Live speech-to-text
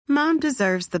Mom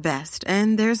deserves the best,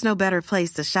 and there's no better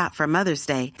place to shop for Mother's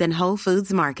Day than Whole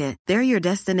Foods Market. They're your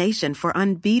destination for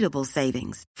unbeatable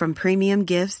savings, from premium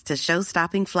gifts to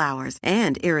show-stopping flowers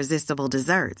and irresistible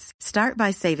desserts. Start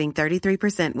by saving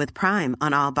 33% with Prime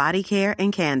on all body care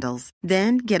and candles.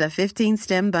 Then get a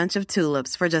 15-stem bunch of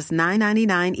tulips for just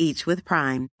 $9.99 each with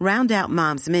Prime. Round out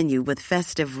Mom's menu with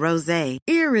festive rosé,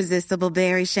 irresistible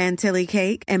berry chantilly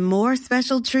cake, and more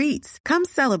special treats. Come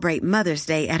celebrate Mother's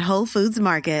Day at Whole Foods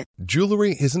Market.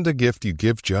 Jewelry isn't a gift you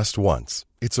give just once.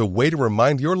 It's a way to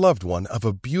remind your loved one of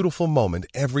a beautiful moment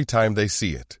every time they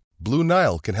see it. Blue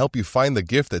Nile can help you find the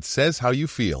gift that says how you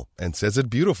feel and says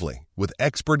it beautifully, with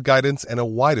expert guidance and a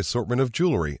wide assortment of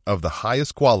jewelry of the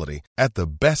highest quality at the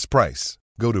best price.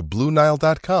 Go to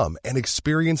BlueNile.com and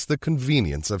experience the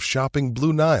convenience of shopping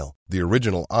Blue Nile, the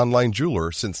original online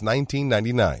jeweler since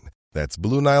 1999. That's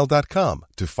BlueNile.com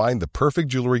to find the perfect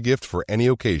jewelry gift for any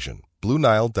occasion.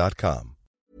 BlueNile.com.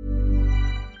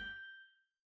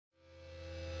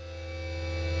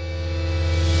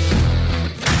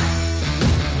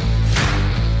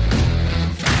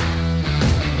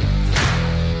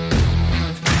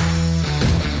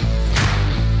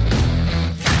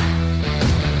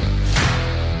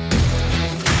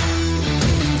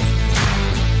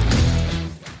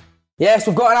 Yes,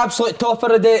 we've got an absolute topper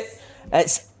of the day.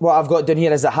 It's what I've got down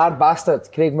here is a hard bastard,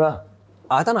 Craig Moore.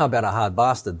 I don't know about a hard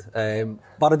bastard,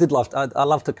 but I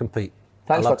love to compete.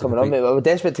 Thanks for coming on, mate. We're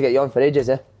desperate to get you on for ages,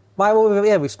 eh? Well,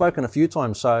 yeah, we've spoken a few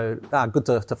times, so good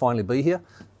to finally be here.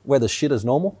 Weather's shit as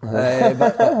normal,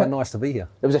 but nice to be here.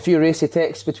 There was a few racy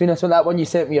texts between us. When that one you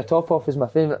sent me your top off is my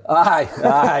favourite.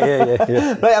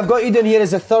 Yeah. Right, I've got you down here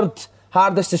as the third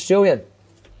hardest Australian.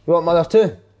 You want my other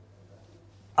two?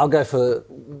 I'll go for...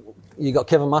 You got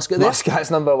Kevin Muscat there? Muscat's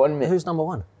number one, mate. Who's number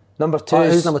one? Number two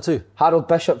who's number two? Harold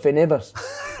Bishop for Neighbours.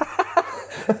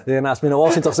 Yeah, no, it's been a while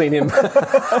since I've seen him.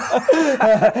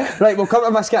 Right, we'll come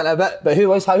to Muscat in a bit, but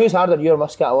who's harder, you or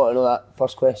Muscat? I want to know that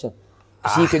first question.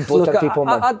 So you can bloater people,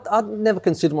 man. I'd never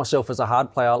consider myself as a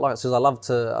hard player. Like I said, I love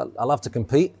to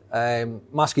compete.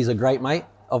 Muskie's a great mate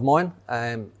of mine.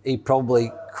 He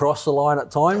probably crossed the line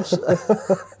at times,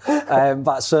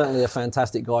 but certainly a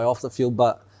fantastic guy off the field.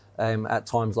 But at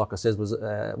times, like I said, was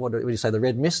what did you say? The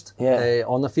red mist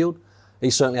on the field. He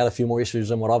certainly had a few more issues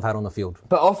than what I've had on the field.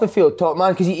 But off the field, top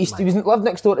man, because he lived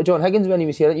next door to John Higgins when he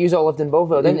was here. You all lived in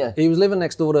Bothwell, didn't you? He was living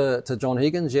next door to John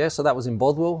Higgins, yeah. So that was in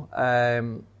Bothwell.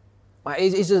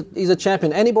 He's a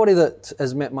champion. Anybody that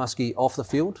has met Muskie off the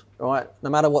field, right,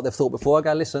 no matter what they've thought before, I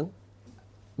go, listen,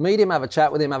 meet him, have a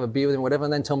chat with him, have a beer with him, whatever,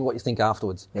 and then tell me what you think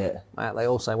afterwards. Yeah. Mate, they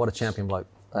all say, what a champion bloke.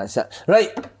 That's it.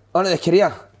 Right, on to the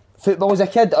career. Football as a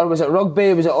kid, or was it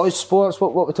rugby? Was it Oz sports?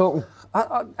 What we're talking?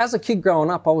 As a kid growing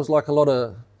up, I was like a lot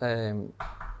of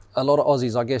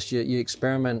Aussies. I guess you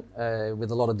experiment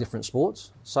with a lot of different sports.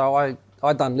 So I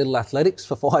done little athletics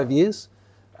for 5 years.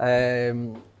 I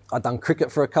done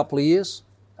cricket for a couple of years.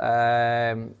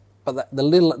 But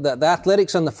the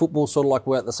athletics and the football sort of like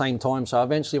were at the same time. So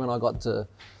eventually, when I got to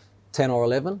 10 or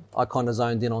 11, I kind of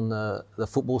zoned in on the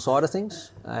football side of things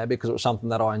because it was something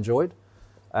that I enjoyed.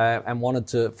 And wanted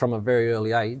to, from a very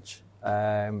early age,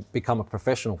 become a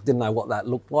professional. Didn't know what that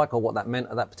looked like or what that meant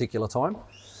at that particular time.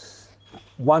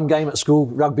 One game at school,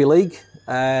 rugby league,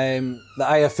 the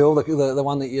AFL, the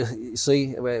one that you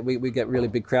see, where we get really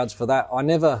big crowds for that.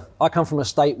 I come from a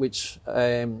state which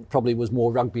probably was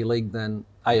more rugby league than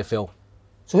AFL.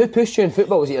 So who pushed you in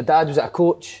football? Was it your dad? Was it a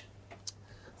coach?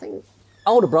 I think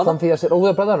older brother.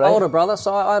 Older brother, right? Older brother.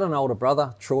 So I had an older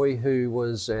brother, Troy, who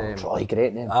was... Troy,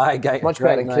 great name. Much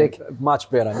better than Craig. Much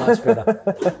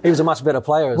better. He was a much better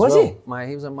player as well. Was he? Mate,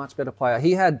 he was a much better player.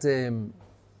 He had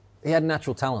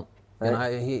natural talent.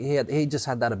 Right. You know, he just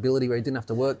had that ability where he didn't have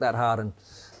to work that hard. And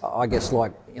I guess,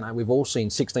 like, you know, we've all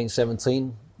seen 16,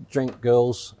 17 drink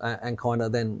girls and kind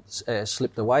of then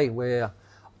slipped away, where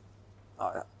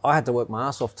I had to work my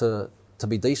ass off to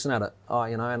be decent at it.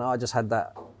 You know, and I just had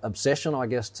that obsession, I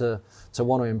guess, to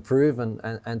want to improve and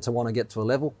to want to get to a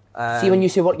level. See, when you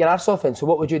say work your arse off in, so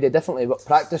what would you do differently?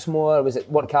 Practice more? Was it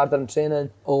work harder in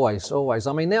training? Always.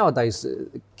 I mean, nowadays,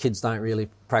 kids don't really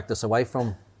practice away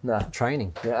from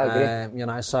training. Yeah, I agree. You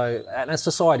know, so, and as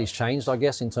society's changed, I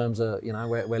guess, in terms of, you know,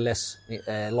 we're less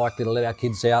likely to let our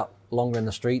kids out longer in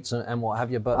the streets and what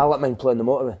have you. But I let mine play on the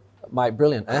motorway. Mate,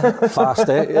 brilliant, eh? Fast,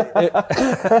 eh?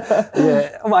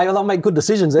 Yeah, mate, they'll make good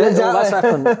decisions, eh? Exactly. That's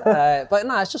happened. But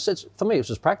no, for me, it's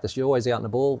just practice. You're always out in the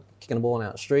ball, kicking the ball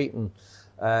out the street and,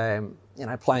 you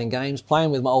know, playing games,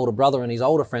 playing with my older brother and his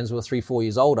older friends who were 3-4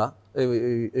 years older,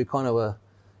 who kind of were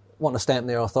wanting to stamp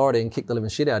their authority and kick the living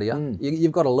shit out of you.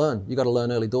 You've got to learn. You've got to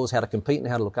learn early doors how to compete and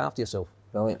how to look after yourself.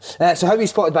 Brilliant. So how were you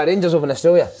spotted by Rangers over in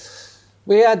Australia?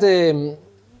 We had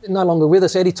no longer with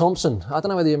us Eddie Thompson. I don't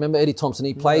know whether you remember Eddie Thompson.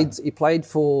 He played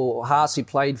for Hearts. He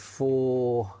played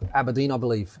for Aberdeen, I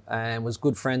believe, and was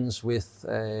good friends with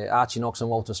Archie Knox and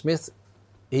Walter Smith.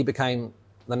 He became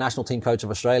the national team coach of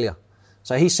Australia.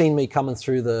 So he's seen me coming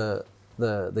through the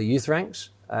youth ranks.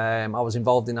 I was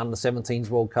involved in under-17s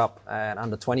World Cup and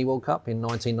under-20 World Cup in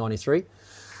 1993.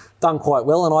 Done quite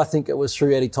well, and I think it was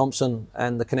through Eddie Thompson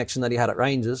and the connection that he had at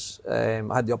Rangers. I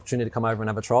had the opportunity to come over and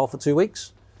have a trial for 2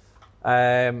 weeks.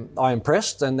 I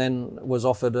impressed and then was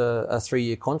offered a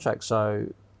 3-year contract. So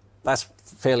that's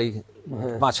fairly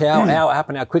much how it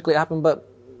happened, how quickly it happened. But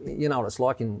you know what it's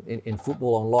like in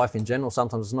football and life in general.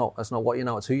 Sometimes it's not what you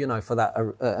know, it's who you know for that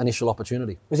initial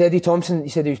opportunity. Was Eddie Thompson, you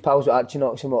said he was pals with Archie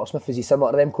Knox and Walter Smith, was he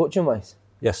similar to them coaching-wise?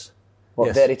 Yes. What,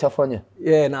 yes. Very tough on you?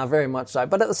 Yeah, no, very much so.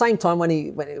 But at the same time,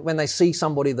 when they see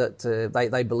somebody that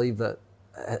they believe that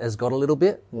has got a little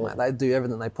bit, they do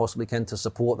everything they possibly can to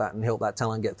support that and help that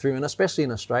talent get through. And especially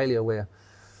in Australia, where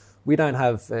we don't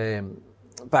have,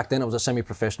 back then it was a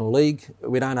semi-professional league,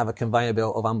 we don't have a conveyor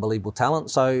belt of unbelievable talent.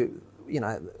 So, you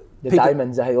know,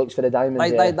 diamonds, he looks for the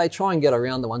diamonds. They try and get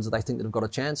around the ones that they think that have got a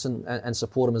chance and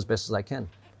support them as best as they can.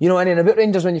 You know anything about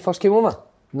Rangers when you first came over?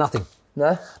 Nothing.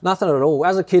 No? Nothing at all.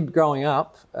 As a kid growing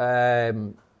up,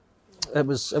 it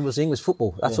was English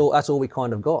football. That's all we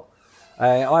kind of got.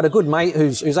 I had a good mate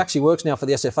who's actually works now for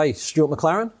the SFA, Stuart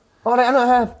McLaren. Oh, right, I know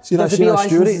her. You know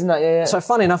licenses and that, yeah. So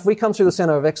funny enough, we come through the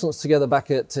Centre of Excellence together back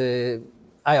at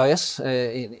AIS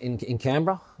in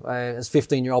Canberra as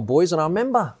 15-year-old boys, and I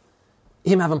remember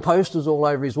him having posters all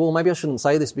over his wall. Maybe I shouldn't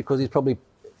say this because he probably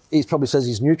says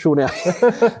he's neutral now.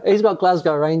 He's got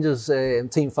Glasgow Rangers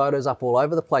team photos up all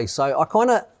over the place. So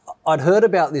I'd heard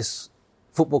about this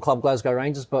football club, Glasgow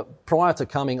Rangers, but prior to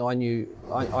coming, I knew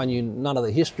none of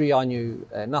the history. I knew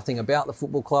nothing about the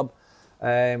football club.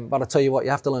 But I tell you what,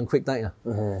 you have to learn quick, don't you?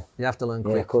 Mm-hmm. You have to learn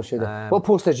quick. Yeah, of course you do. What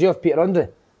post did you have, Peter Andre?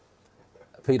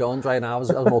 Peter Andre, no, I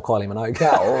was more Kylie Minogue.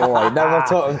 Now we're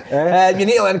talking. You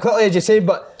need to learn quickly, as you say,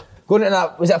 but going into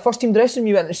that, was it a first team dressing room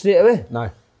you went into straight away? No,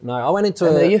 I went into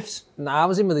the youths? No, I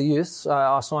was in with the youths.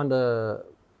 I signed a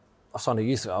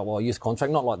youth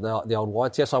contract, not like the old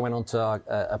YTS. I went on to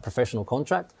a professional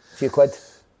contract. A few quid?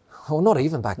 Well, not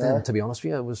even back then, to be honest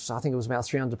with you. I think it was about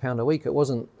 £300 a week. It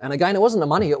wasn't, and again, it wasn't the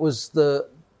money. It was the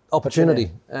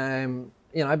opportunity.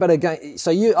 You know, but again,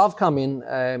 so I've come in.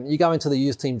 You go into the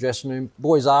youth team dressing room.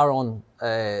 Boys are on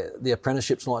the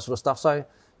apprenticeships and all that sort of stuff. So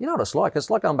you know what it's like. It's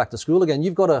like going back to school again.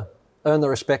 You've got to earn the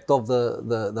respect of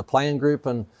the playing group,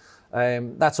 and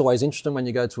that's always interesting when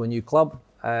you go to a new club.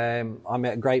 I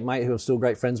met a great mate who I'm still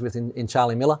great friends with in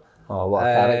Charlie Miller. Oh, what a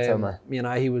character, man. You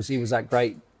know, he was that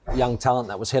great young talent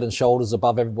that was head and shoulders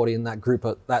above everybody in that group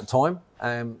at that time.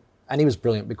 And he was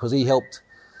brilliant because he helped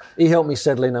me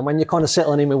settle in. And when you're kind of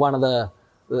settling in with one of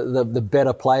the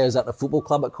better players at the football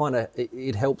club,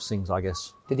 it helps things, I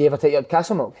guess. Did he ever take you up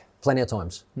Castlemilk? Plenty of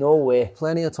times. No way.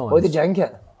 Plenty of times. Why did you drink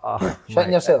it?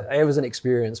 Shitting yourself? It was an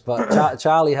experience, but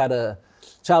Charlie had a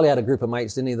group of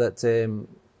mates, didn't he, that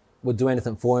would do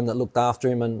anything for him, that looked after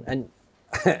him, and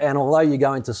although you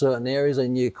go into certain areas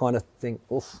and you kind of think,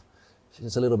 oof,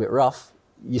 it's a little bit rough,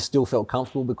 you still felt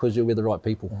comfortable because you're with the right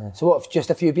people. So what, just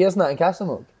a few beers and that in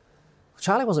Castlemilk?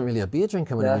 Charlie wasn't really a beer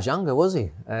drinker when he was younger, was he?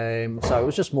 So it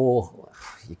was just more,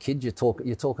 you kid, you're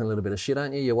talking a little bit of shit,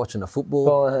 aren't you? You're watching the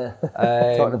football.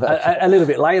 A little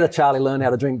bit later, Charlie learned how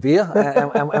to drink beer,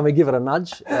 and we give it a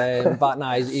nudge. But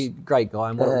no, he's a great guy,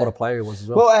 and what a player he was as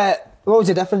well. Well, what was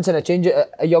the difference in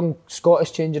a young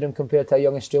Scottish changing room compared to a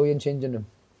young Australian changing room?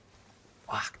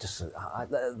 Just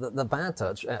the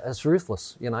banter, it's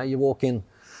ruthless. You know, you walk in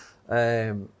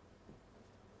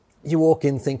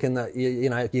thinking that you're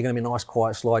going to be a nice,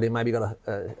 quiet slide in. Maybe you got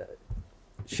a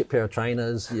shit pair of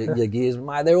trainers, your gears.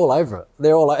 Mate, they're all over it.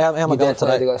 They're all. How am I going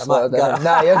today? Got slaughtered down.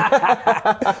 Nah,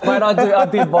 mate, I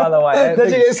did. By the way,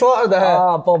 did you get slaughtered there?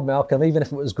 Bob Malcolm. Even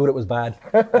if it was good, it was bad.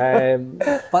 But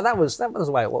that was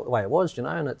the way it was, you know.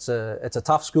 And it's a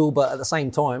tough school, but at the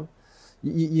same time,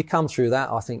 you come through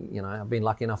that. I think, you know, I've been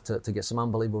lucky enough to get some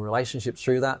unbelievable relationships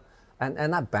through that.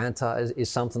 And that banter is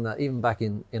something that even back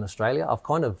in Australia,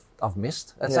 I've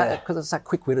missed. Because it's that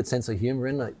quick-witted sense of humour,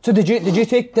 isn't it? So did you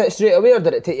take that straight away, or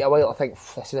did it take you a while to think,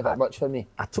 this is a bit much for me?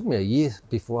 It took me a year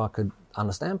before I could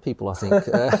understand people, I think.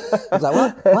 I was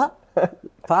like, what?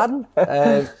 Pardon?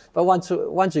 But once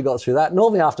you got through that,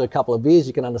 normally after a couple of beers,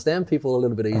 you can understand people a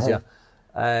little bit easier.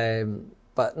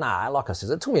 But nah, like I said,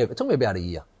 it took me about a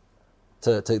year.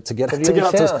 To get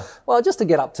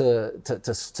up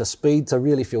to speed, to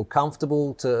really feel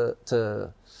comfortable,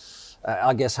 to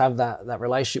I guess have that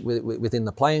relationship within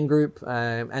the playing group,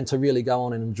 and to really go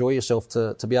on and enjoy yourself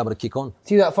to be able to kick on.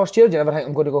 See that first year, did you ever think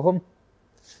I'm going to go home?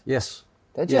 Yes.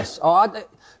 Did you? Yes.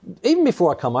 Even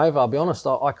before I come over, I'll be honest,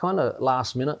 I kind of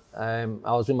last minute, I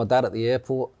was with my dad at the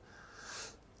airport.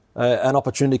 An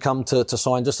opportunity come to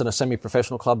sign just in a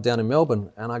semi-professional club down in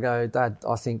Melbourne, and I go, Dad,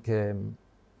 I think I'm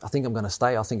going to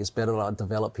stay. I think it's better that I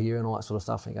develop here and all that sort of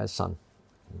stuff. And he goes, son,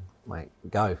 mate,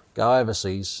 go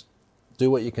overseas, do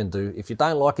what you can do. If you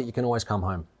don't like it, you can always come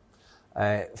home.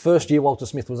 First year, Walter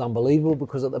Smith was unbelievable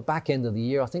because at the back end of the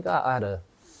year, I think I had a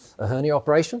hernia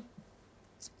operation,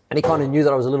 and he kind of knew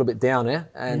that I was a little bit down there,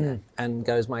 and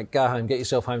goes, mate, go home, get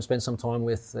yourself home, spend some time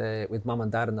with mum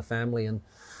and dad and the family. And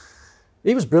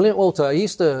he was brilliant, Walter. He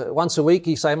used to, once a week,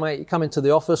 he'd say, mate, you come into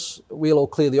the office, we'll all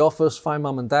clear the office, phone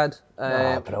mum and dad.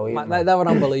 Brilliant, mate, they were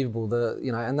unbelievable.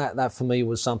 And that for me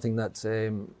was something that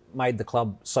made the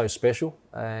club so special.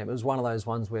 It was one of those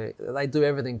ones where they do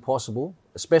everything possible,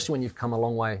 especially when you've come a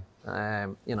long way.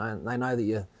 And they know that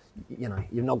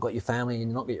you've not got your family and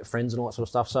you've not got your friends and all that sort of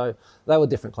stuff. So they were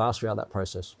different class throughout that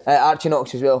process. Archie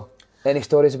Knox as well. Any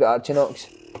stories about Archie Knox?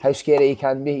 How scary he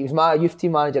can be? He was my youth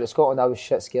team manager at Scotland. I was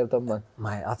shit scared of him, man.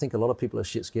 Mate, I think a lot of people are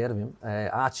shit scared of him.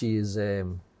 Archie is,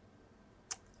 mate,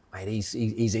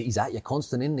 he's at you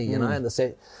constant, isn't he? You know,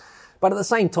 but at the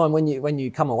same time, when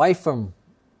you come away from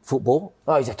football,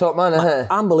 he's a top man, isn't he?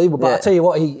 Unbelievable. But I tell you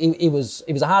what, he was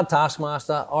a hard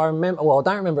taskmaster. I remember. Well, I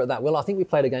don't remember it that well. I think we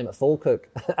played a game at Falkirk.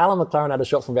 Alan McLaren had a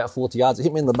shot from about 40 yards. It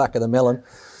hit me in the back of the melon.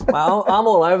 I'm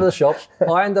all over the shop.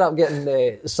 I ended up getting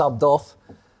subbed off.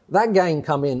 That game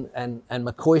come in, and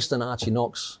McCoist and Archie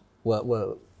Knox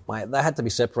were mate, they had to be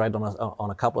separated on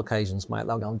a couple of occasions, mate.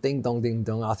 They were going ding dong, ding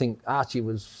dong. I think Archie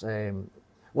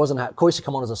wasn't happy. Coyce had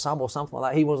come on as a sub or something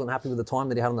like that. He wasn't happy with the time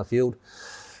that he had on the field.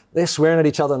 They're swearing at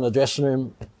each other in the dressing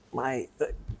room, mate.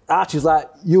 Archie's like,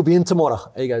 "You'll be in tomorrow."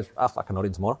 He goes, "Fucking not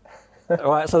in tomorrow."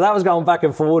 All right, so that was going back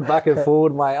and forward,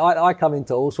 mate. I come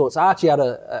into all sorts. Archie had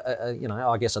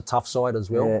I guess a tough side as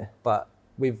well, but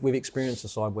we've experienced a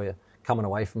side where, coming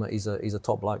away from it, he's a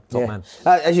top bloke, top man.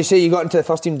 As you say, you got into the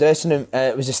first team dressing room.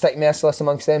 It was a stick merciless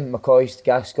amongst them. McCoist,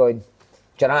 Gascoigne,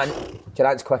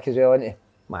 Durrant's quick as well, isn't he?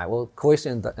 Mate, well, Coyce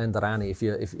and Durrant,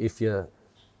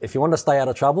 if you want to stay out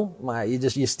of trouble, mate,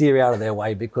 you steer out of their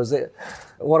way, because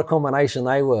what a combination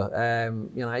they were.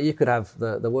 You could have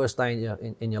the worst day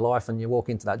in your life, and you walk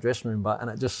into that dressing room,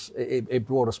 and it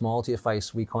brought a smile to your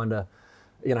face. We kind of,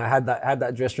 had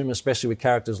that dressing room, especially with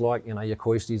characters like, your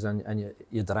Coisties and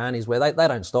your Durantis, where they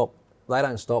don't stop. They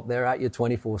don't stop. They're at you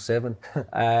 24/7.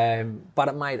 But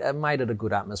it made it a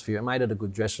good atmosphere. It made it a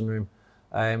good dressing room.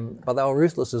 But they were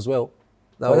ruthless as well.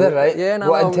 Was it right? Yeah. No,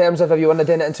 what, in terms of, have you wanted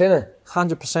to do it in training?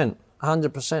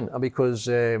 100%. Because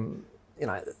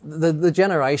the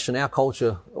generation, our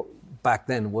culture back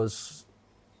then was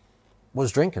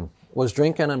drinking. Was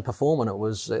drinking and performing. It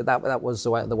was that was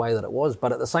the way that it was.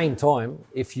 But at the same time,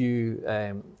 if you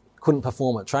couldn't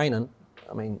perform at training,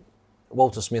 I mean,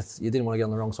 Walter Smith, you didn't want to get on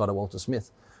the wrong side of Walter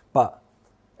Smith. But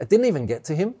it didn't even get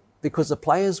to him, because the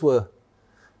players were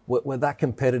that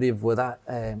competitive, were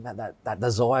that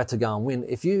desire to go and win.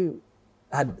 If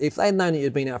they'd known that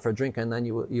you'd been out for a drink and then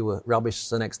you were rubbish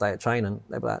the next day at training,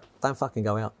 they'd be like, "Don't fucking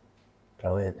go out.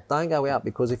 Brilliant. Don't go out,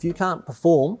 because if you can't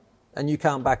perform and you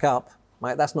can't back up,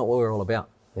 mate, that's not what we're all about."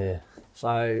 Yeah.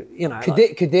 So,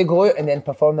 Could they go out and then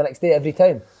perform the next day every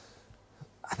time?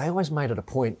 They always made it a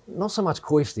point. Not so much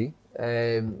Coisty,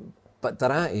 but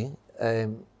Durante.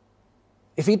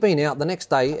 If he'd been out the next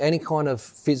day, any kind of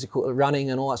physical running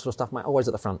and all that sort of stuff, mate, always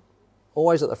at the front.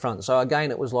 Always at the front. So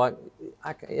again, it was like,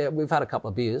 we've had a couple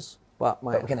of beers, but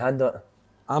mate, we can handle it.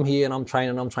 I'm here and I'm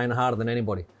training harder than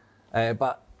anybody.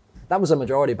 But that was a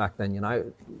majority back then,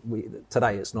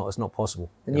 today it's not possible.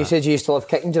 And you said you used to love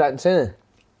kicking Durant and training?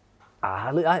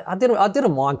 I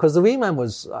didn't mind, because the wee man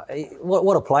was,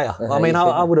 what a player. I mean,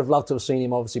 I would have loved to have seen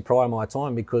him obviously prior to my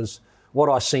time, because what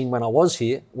I seen when I was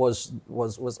here was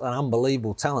an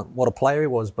unbelievable talent. What a player he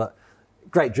was, but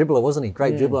great dribbler, wasn't he?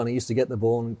 Great dribbler, and he used to get the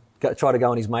ball and try to go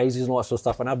on his mazes and all that sort of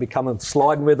stuff, and I'd be coming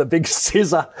sliding with a big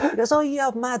scissor. He goes, "Oh, yeah,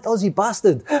 mad Aussie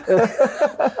bastard."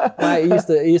 Mate,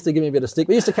 he used to give me a bit of stick.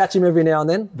 We used to catch him every now and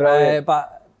then.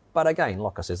 But again,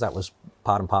 like I said, that was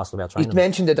part and parcel of our training. You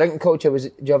mentioned the drinking culture.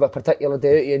 Do you have a particular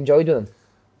day that you enjoyed with them?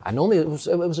 Normally it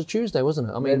was a Tuesday, wasn't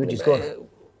it? I mean, where would you go?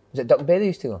 Was it Duck Bay they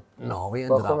used to go? No, we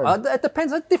ended up. It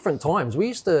depends. At different times, we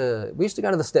used to go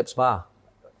to the Steps Bar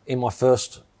in my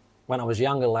first. When I was a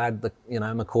younger lad,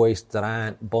 McCoy,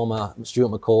 Durant, Bomber, Stuart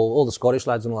McCall, all the Scottish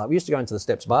lads and all that, we used to go into the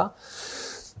Steps Bar,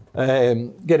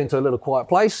 get into a little quiet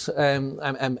place,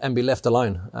 and be left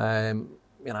alone. And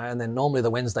then normally the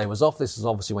Wednesday was off. This is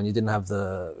obviously when you didn't have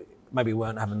maybe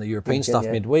weren't having the European stuff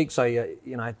midweek. So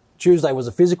Tuesday was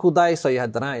a physical day, so you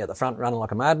had Durant at the front running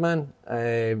like a madman.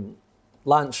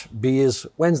 lunch, beers.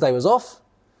 Wednesday was off.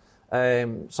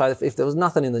 So if there was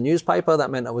nothing in the newspaper,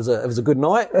 that meant it was a good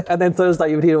night. And then Thursday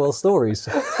you would hear all the stories.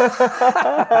 So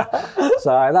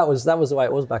that was the way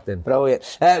it was back then.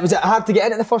 Brilliant. Was it hard to get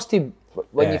into the first team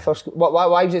when you first?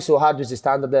 Why was it so hard? Was the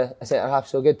standard of centre half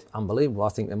so good? Unbelievable. I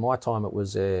think in my time it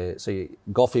was.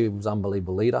 Goffey was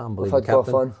unbelievable leader, unbelievable We've had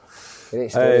captain. fun.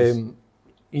 Great stories.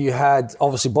 You had,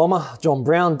 obviously, Bomber, John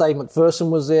Brown, Dave McPherson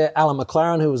was there, Alan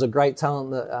McLaren, who was a great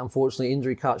talent that unfortunately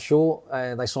injury cut short.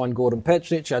 They signed Gordon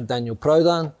Petrich, you had Daniel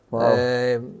Prodan.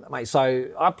 Wow. Mate, so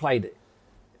I played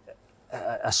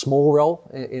a small role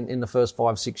in the first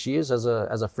 5-6 years as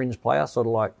a fringe player, sort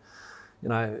of like,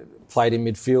 played in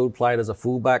midfield, played as a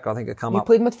fullback. I think I come up.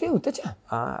 You played midfield, did you?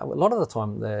 A lot of the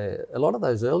time, a lot of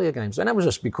those earlier games. And that was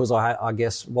just because I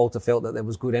guess Walter felt that there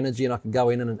was good energy and I could go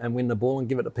in and win the ball and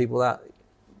give it to people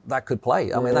that could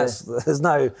play. I mean, there's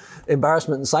no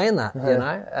embarrassment in saying that,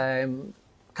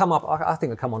 Come up, I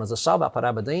think I come on as a sub up at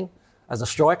Aberdeen, as a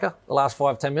striker, the last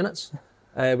 5-10 minutes.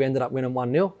 We ended up winning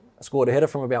 1-0. I scored a header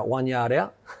from about 1 yard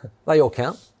out. They all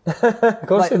count. Of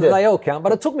course they all count.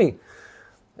 But it took me,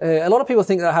 a lot of people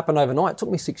think that happened overnight. It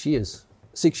took me 6 years.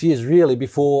 6 years really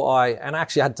before I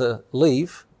actually had to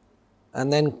leave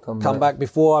and then come back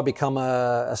before I become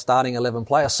a starting 11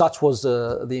 player. Such was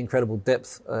the incredible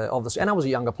depth of this. And I was a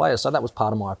younger player, so that was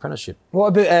part of my apprenticeship. What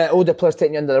about older players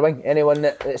taking you under the wing? Anyone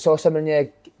that saw something in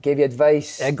you, gave you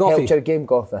advice, helped your game?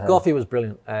 Goffey was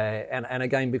brilliant. And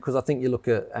again, because I think you look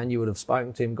at, and you would have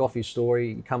spoken to him, Goffey's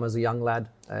story, he come as a young lad.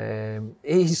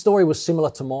 His story was similar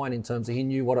to mine in terms of he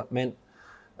knew what it meant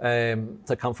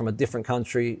to come from a different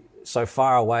country, so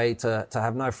far away, to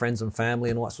have no friends and family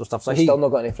and all that sort of stuff. So he's still not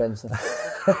got any friends.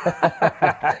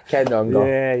 Ken on.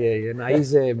 Yeah. No,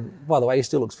 he's by the way, he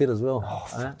still looks fit as well.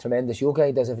 Tremendous yoga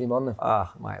he does every morning.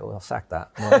 Mate, well, I'll sack that.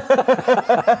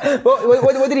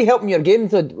 what did he help in your game?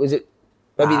 Was it?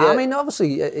 I mean,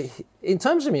 obviously, in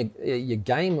terms of your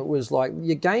game, it was like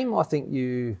your game. I think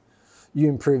you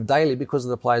improve daily because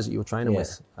of the players that you were training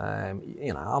with. I'm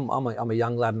a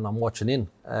young lad and I'm watching in.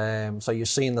 So you're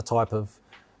seeing the type of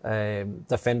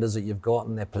defenders that you've got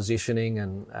and their positioning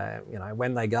and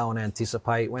when they go and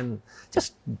anticipate, when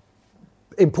just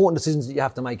important decisions that you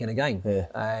have to make in a game.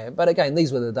 But again,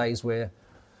 these were the days where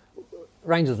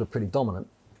Rangers were pretty dominant,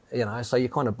 so you're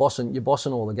kind of bossing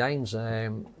all the games.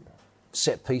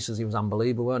 Set pieces, he was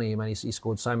unbelievable, wasn't he? I mean, he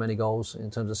scored so many goals in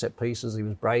terms of set pieces. He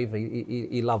was brave.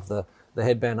 He loved the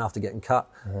headband after getting cut.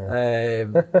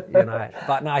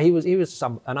 But no, he was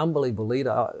an unbelievable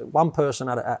leader. One person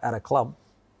at a club.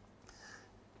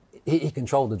 He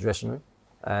controlled the dressing room.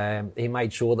 He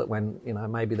made sure that when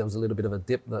maybe there was a little bit of a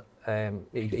dip, that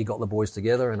he got the boys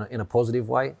together in a positive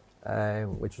way,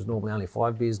 which was normally only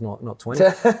 5 beers, not 20.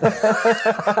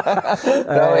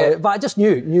 But I just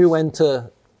knew when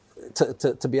to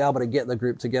be able to get the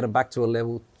group to get them back to a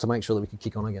level to make sure that we could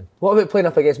kick on again. What about playing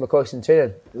up against McCoist in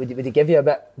training? Would he give you a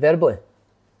bit verbally?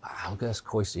 I guess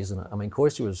Coisty, isn't it? I mean,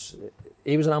 Coisty was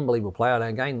an unbelievable player. And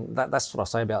again, that's what I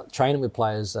say about training with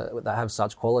players that have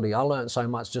such quality. I learned so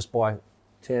much just by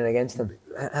training against them.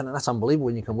 And that's unbelievable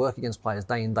when you can work against players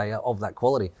day in, day out of that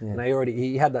quality. Yeah.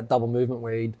 He had that double movement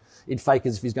where he'd fake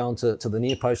as if he's going to the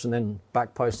near post and then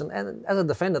back post. And as a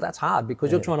defender, that's hard because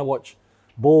you're trying to watch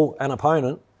ball and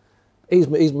opponent. His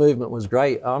movement was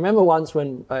great. I remember once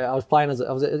when I was playing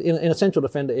I was in a central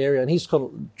defender area and he's kind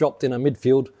of dropped in a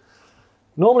midfield.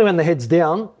 Normally when the head's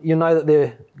down, you know that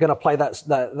they're going to play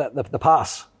the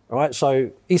pass, right? So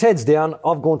his head's down.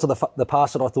 I've gone to the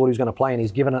pass that I thought he was going to play and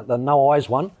he's given it the no eyes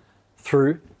one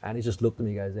through and he just looked at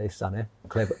me and goes, "There, son,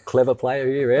 clever player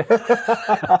here,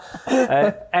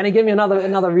 and he gave me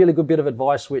another really good bit of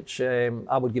advice, which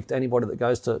I would give to anybody that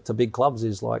goes to big clubs,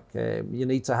 is like you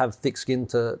need to have thick skin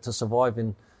to survive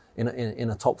in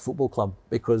a top football club,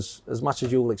 because as much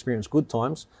as you'll experience good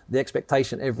times, the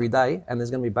expectation every day, and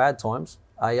there's going to be bad times,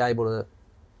 are you able to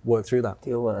work through that?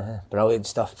 Deal with it. Brilliant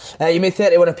stuff. You made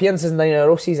 31 appearances in the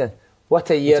 9-in-a-row season. What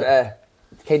a year to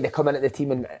kind of come into the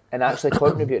team and actually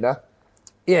contribute now.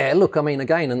 Yeah, look, I mean,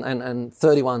 again, and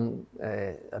 31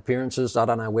 appearances. I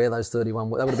don't know where those 31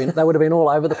 were. They would have been all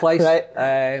over the place.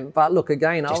 Right. But look,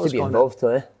 again, just I was to be involved,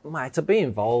 mate, to be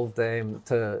involved,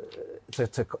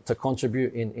 to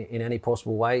contribute in any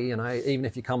possible way. Even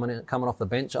if you're coming off the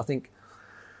bench, I think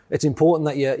it's important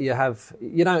that you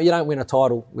don't win a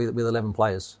title with 11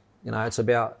 players. It's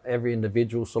about every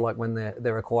individual. So like when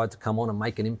they're required to come on and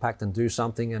make an impact and do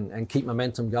something and keep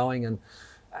momentum going. And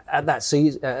at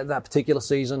that particular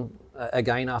season,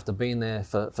 again, after being there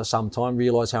for some time,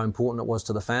 realised how important it was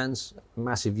to the fans.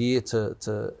 Massive year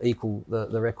to equal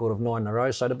the record of 9 in a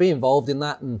row. So to be involved in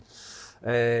that and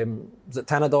Was it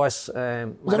Tannadice?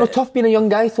 Was it not tough being a young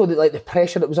guy though, that like the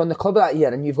pressure that was on the club that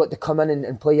year, and you've got to come in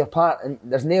and play your part, and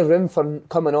there's no room for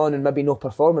coming on and maybe no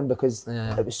performing because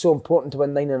it was so important to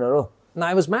win 9 in a row? No,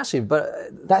 it was massive, but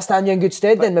that stand you in good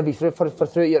stead then maybe for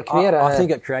throughout your career. I think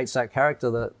it creates that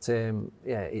character that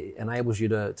it enables you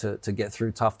to get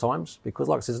through tough times, because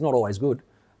like I said, it's not always good.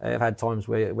 I've had times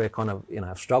where kind of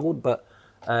I've struggled, but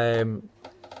I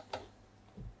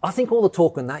think all the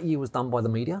talking that year was done by the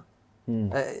media.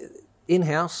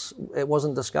 In-house, it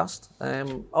wasn't discussed.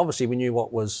 Obviously, we knew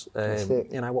what was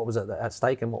what was at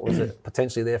stake and what was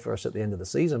potentially there for us at the end of the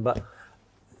season. But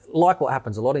like what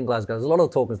happens a lot in Glasgow, there's a lot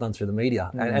of talk is done through the media,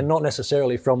 and not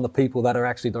necessarily from the people that are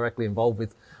actually directly involved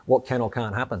with what can or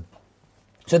can't happen.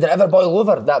 So did it ever boil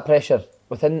over, that pressure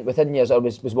within years, or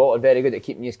was Walter very good at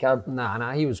keeping you calm?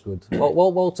 No, he was good.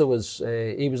 Walter was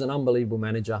he was an unbelievable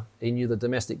manager. He knew the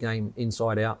domestic game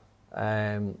inside out.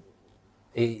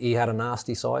 He had a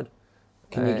nasty side.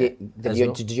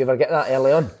 Did you ever get that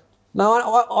early on? No,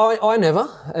 I never.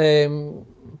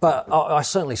 But I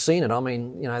certainly seen it. I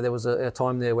mean, there was a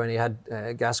time there when he had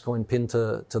Gascoigne pinned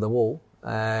to the wall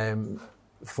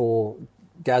for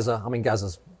Gazza. I mean,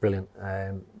 Gazza's brilliant,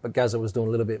 but Gazza was doing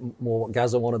a little bit more what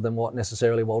Gazza wanted than what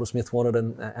necessarily Walter Smith wanted,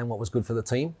 and what was good for the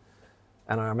team.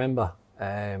 And I remember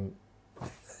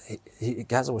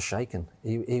Gazza was shaking.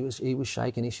 He was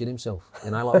shaking. He shit himself.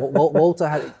 Like Walter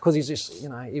had, because he's just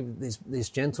this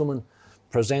gentleman,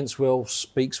 presents well,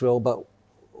 speaks well, but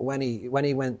when he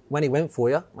went for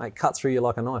you, mate, cut through you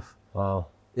like a knife. Wow.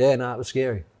 Yeah, no, it was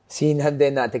scary. Seeing him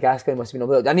doing that to Gascoigne must have been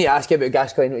unbelievable. I need to ask you about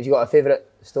Gascoigne. Have you got a favourite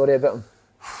story about him?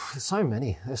 There's so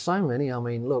many. I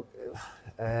mean, look,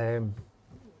 I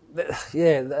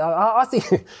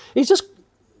think he's just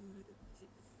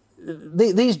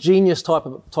these genius type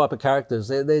of characters.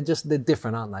 They're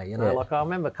different, aren't they? Like I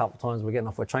remember a couple of times we're getting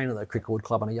off, we're training at the Cricklewood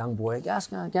Club, and a young boy,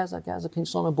 Gazza, can you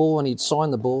sign a ball? And he'd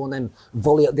sign the ball and then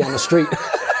volley it down the street.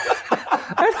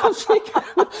 And I'm thinking,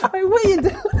 hey, what are you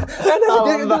doing?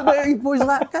 And the boy's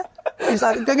like, he's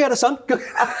like, go get it, son.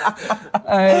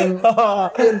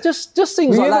 Just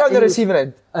things like that. Were you ever on the receiving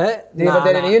end? Did you ever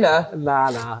do any of you?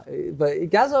 Nah. But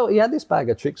Gazza, he had this bag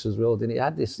of tricks as well,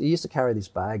 didn't he? He used to carry this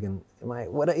bag, and mate,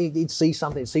 he'd see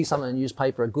something in the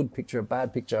newspaper, a good picture, a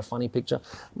bad picture, a funny picture.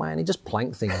 Man, he'd just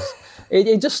plank things.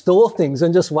 he'd just store things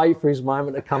and just wait for his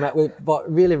moment to come out with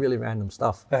really, really random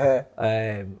stuff.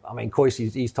 I mean, Coyce,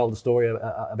 he's told the story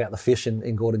about the fish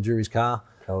in Gordon Jury's car.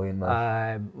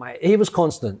 Mate, he was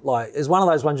constant. Like, it's one of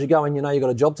those ones you go and you've got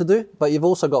a job to do, but you've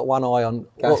also got one eye on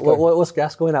what's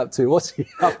Gascoigne up to. What's he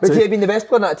up to? Would he have been the best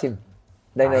player on that team?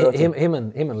 Him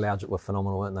and Loudjet were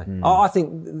phenomenal, weren't they? I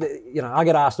think I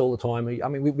get asked all the time. I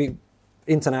mean, we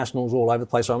internationals all over the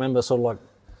place. I remember sort of like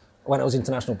when it was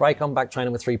international break, I'm back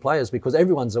training with 3 players because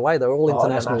everyone's away. They're all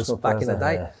internationals back in the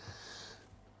day. Yeah.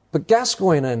 But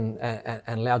Gascoigne and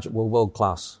Loudjet were world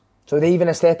class. So they're even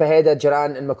a step ahead of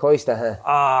Durrant and McCoy,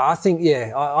 I think,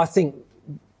 I think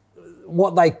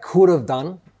what they could have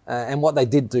done and what they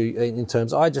did do in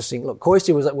terms, I just think, look, Coyce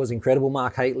was incredible.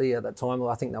 Mark Haitley at that time,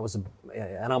 I think that was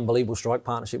an unbelievable strike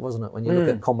partnership, wasn't it? When you look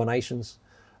at combinations,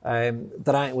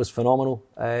 Durrant was phenomenal.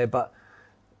 But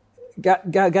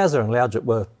Gazza and Loudjet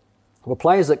were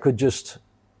players that could just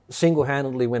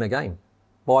single-handedly win a game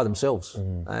by themselves,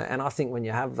 and I think when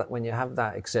you have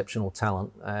that exceptional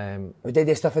talent, they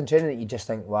do stuff in training that you just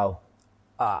think, wow.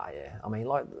 Yeah. I mean,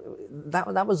 like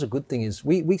that was a good thing is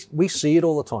we see it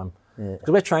all the time because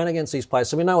we're training against these players,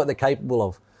 so we know what they're capable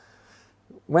of.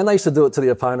 When they used to do it to the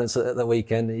opponents at the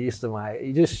weekend, you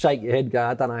just shake your head, go,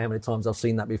 I don't know how many times I've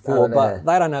seen that before, but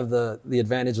they don't have the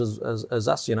advantage as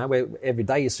us, where every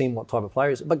day you're seeing what type of player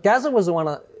is. But Gazza was one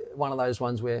of those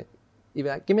ones where you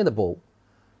go, give me the ball,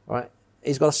 right?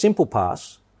 He's got a simple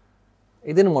pass.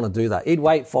 He didn't want to do that. He'd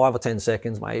wait 5 or 10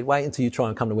 seconds, mate. He'd wait until you try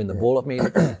and come to win the ball at me.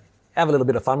 Have a little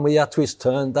bit of fun with you, twist,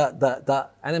 turn,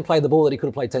 that, and then play the ball that he could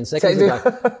have played 10 seconds ago.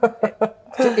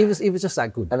 He was just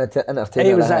that good.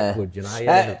 He was that good,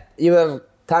 You were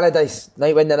Tannadice,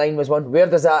 night when the 9 was won. Where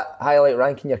does that highlight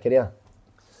rank in your career?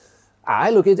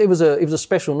 Look, it was a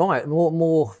special night,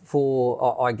 more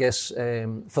for I guess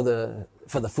for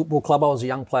the football club. I was a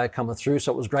young player coming through,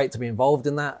 so it was great to be involved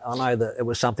in that. I know that it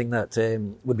was something that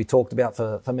would be talked about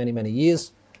for many, many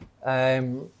years.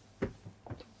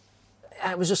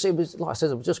 It was like I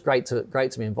said, it was just great to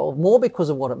be involved, more because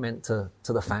of what it meant to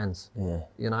the fans.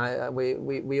 Yeah.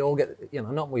 We all get,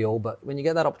 not we all, but when you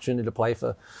get that opportunity to play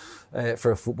for a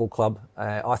football club,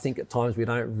 I think at times we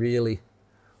don't really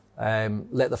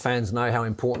let the fans know how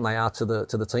important they are to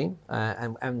the team,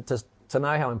 and to to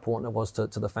know how important it was to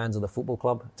the fans of the football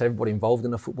club, to everybody involved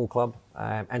in the football club,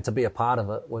 and to be a part of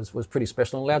it was pretty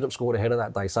special. And Loudrop scored ahead of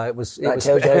that day, so it was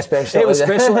special. It was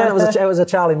special, and it was a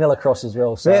Charlie Miller cross as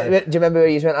well. So. Do you remember where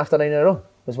you went after 9 in a row?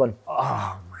 Was one?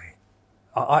 Oh mate,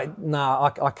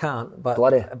 I can't. But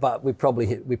Bloody. But we probably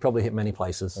hit many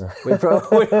places. we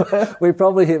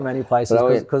probably hit many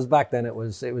places because back then it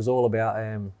was all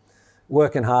about.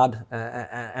 Working hard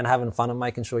and having fun and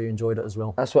making sure you enjoyed it as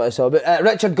well. That's what I saw. But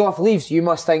Richard Gough leaves, you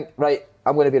must think, right,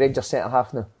 I'm going to be Rangers centre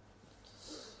half now.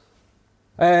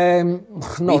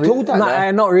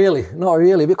 Not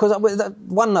really, because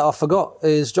one that I forgot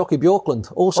is Jockey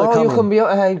Bjorklund also coming. Joachim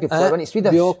Bjorklund, good player, wasn't he?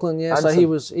 Swedish? Bjorklund, yeah.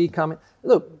 Handsome. So he coming.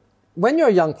 Look, when you're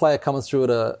a young player coming through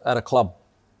at a club,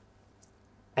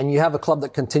 and you have a club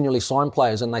that continually sign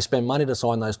players and they spend money to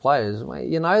sign those players,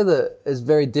 you know that it's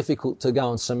very difficult to go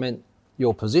and cement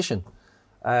your position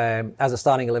as a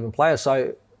starting 11 player.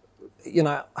 So, you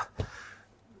know,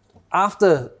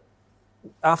 after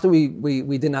we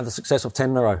didn't have the success of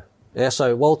 10 in a row, yeah.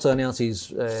 So Walter announced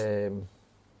that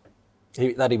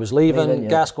he was leaving.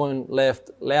 Gascoigne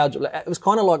left. Loudrop. It was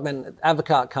kind of like then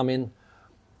Advocaat come in.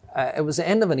 It was the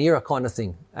end of an era kind of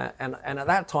thing, and at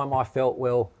that time I felt,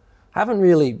 well, haven't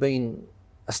really been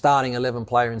a starting 11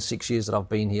 player in 6 years that I've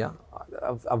been here.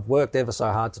 I've worked ever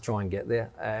so hard to try and get there.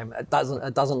 It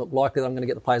doesn't look likely that I'm going to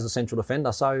get to play as a central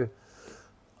defender. So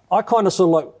I kind of sort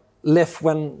of like left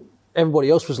when everybody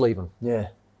else was leaving. Yeah.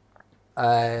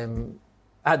 I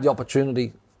had the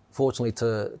opportunity, fortunately,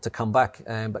 to come back,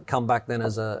 but come back then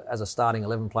as a starting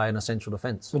 11 player in a central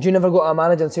defence. Would you never go to a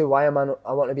manager and say, "Why am I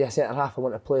want to be a centre half? I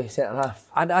want to play centre half"?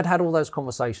 I'd had all those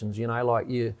conversations, you know, like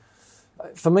you.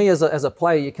 For me as a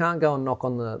player, you can't go and knock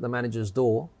on the manager's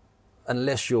door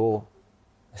unless you're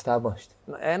established.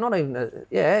 Not even,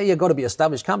 you've got to be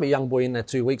established. Can't be a young boy in there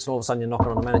 2 weeks and all of a sudden you're knocking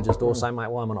on the manager's door saying, "Mate,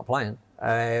 why am I not playing?"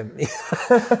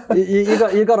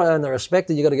 You got to earn the respect.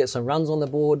 You got to get some runs on the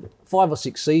board. 5 or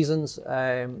 6 seasons.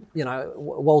 You know,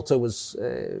 Walter was,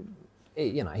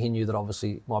 he knew that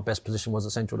obviously my best position was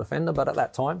a central defender, but at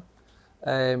that time,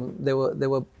 there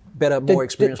were better, more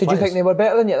experienced players. Did you think they were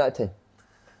better than you at that time?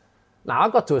 No, I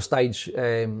got to a stage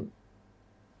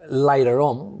later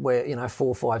on where,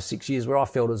 4, 5, 6 years where I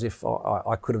felt as if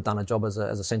I could have done a job as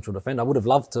a central defender. I would have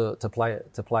loved to play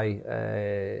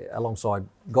alongside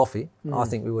Goffey. I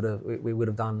think we would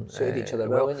have done suited each other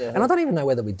well. Wouldn't you? And I don't even know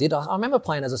whether we did. I remember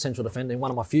playing as a central defender in one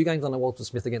of my few games under Walter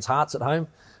Smith against Hearts at home.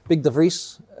 Big De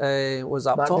Vries was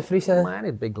up Mark top. De Vries, Man,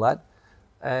 he's a big lad.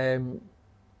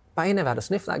 But he never had a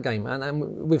sniff that game,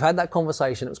 and we've had that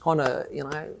conversation. It was kind of,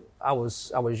 I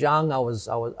was young, I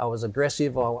was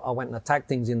aggressive. I went and attacked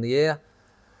things in the air.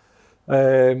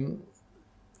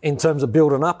 In terms of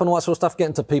building up and all that sort of stuff,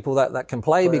 getting to people that can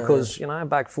play, because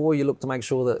back four you look to make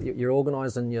sure that you're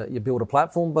organised and you build a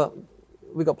platform. But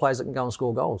we've got players that can go and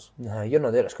score goals. No, you're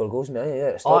not there to score goals, mate. You're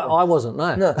there to stop them. I wasn't.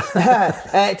 No.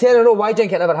 Taylor, why do you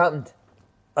think it never happened?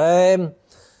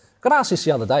 Got asked this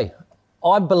the other day.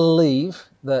 I believe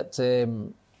that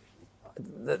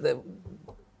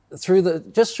through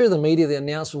the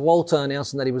media, Walter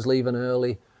announcing that he was leaving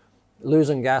early,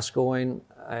 losing Gascoigne.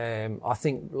 I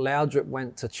think Loudrop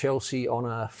went to Chelsea on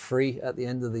a free at the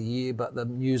end of the year, but the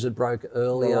news had broke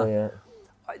earlier.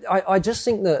 Oh, yeah. I just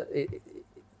think that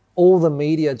all the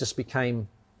media just became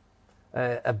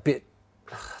a bit,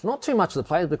 not too much of the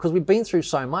players, because we've been through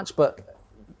so much, but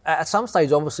at some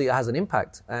stage, obviously, it has an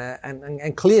impact.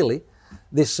 And clearly,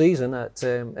 this season,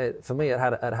 for me, it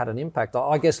had an impact.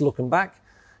 I guess looking back,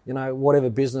 whatever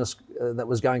business that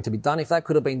was going to be done, if that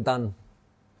could have been done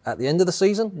at the end of the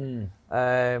season,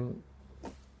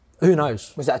 who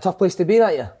knows? Was that a tough place to be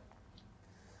that year?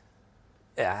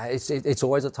 Yeah, it's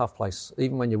always a tough place.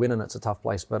 Even when you're winning, it's a tough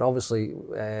place. But obviously,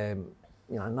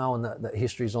 knowing that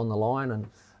history's on the line,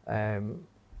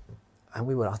 and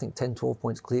we were, I think, 10, 12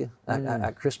 points clear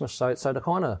at Christmas. So to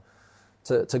kind of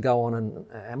to go on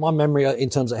and my memory in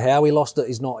terms of how we lost it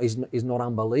is not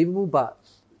unbelievable, but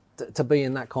to be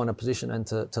in that kind of position and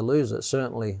to lose it,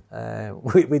 certainly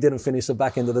we didn't finish the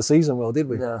back end of the season well, did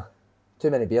we? No, too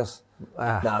many beers.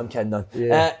 No, I'm kidding. No.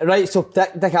 Yeah. Right, so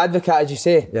Dick Advocaat, as you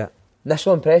say. Yeah.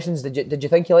 Initial impressions. Did you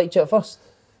think he liked you at first?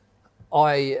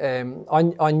 I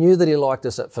knew that he liked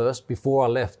us at first before I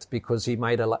left, because he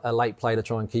made a late play to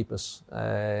try and keep us.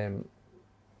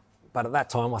 But at that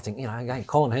time, I think, again,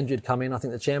 Colin Hendry had come in. I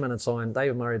think the chairman had signed,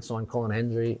 David Murray had signed Colin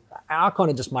Hendry. I kind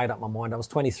of just made up my mind. I was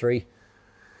 23.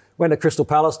 Went to Crystal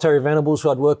Palace, Terry Venables,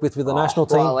 who I'd worked with the national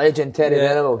team. What a legend, Terry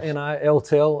Venables.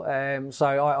 LTL. So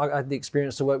I had the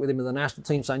experience to work with him in the national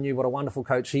team, so I knew what a wonderful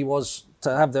coach he was.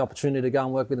 To have the opportunity to go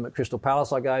and work with him at Crystal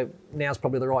Palace, I go, now's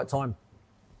probably the right time.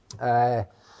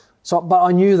 But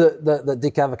I knew that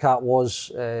Dick Advocaat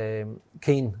was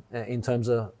keen in terms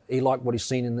of he liked what he's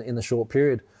seen in the short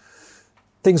period.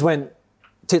 Things went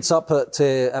tits up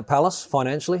at Palace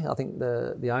financially. I think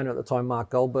the owner at the time, Mark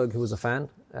Goldberg, who was a fan,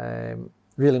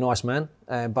 really nice man,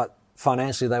 but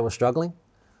financially they were struggling.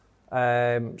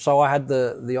 So I had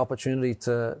the opportunity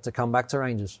to come back to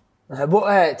Rangers.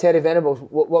 Terry Venables,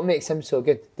 what makes him so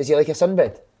good? Does he like a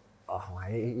sunbed? Oh,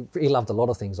 he loved a lot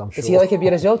of things, I'm sure. Does he like a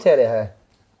beer as well, Terry?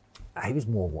 He was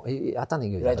more. I don't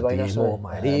think he was red wine more,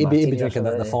 mate. He'd be drinking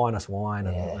the finest wine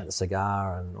and the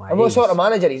cigar. And what sort of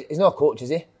manager? He's not a coach, is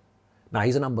he? No,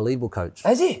 he's an unbelievable coach.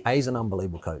 Is he? He's an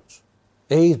unbelievable coach.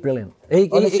 He's brilliant.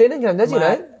 On the training ground, is he,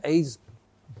 right? He's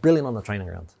brilliant on the training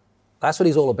ground. That's what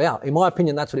he's all about. In my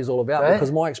opinion, that's what he's all about. Right.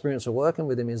 Because my experience of working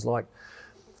with him is like,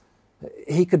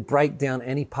 he could break down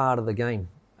any part of the game.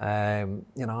 I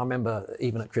remember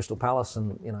even at Crystal Palace,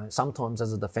 and sometimes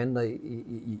as a defender,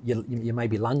 you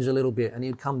maybe lunge a little bit, and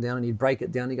he'd come down and he'd break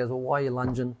it down. He goes, "Well, why are you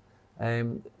lunging?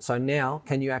 So now,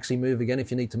 can you actually move again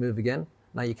if you need to move again?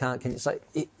 No, you can't. Can you?" So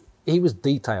he was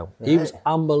detailed. Right. He was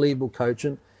unbelievable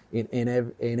coaching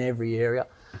in every area.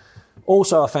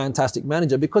 Also a fantastic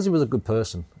manager because he was a good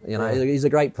person. He's a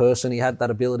great person. He had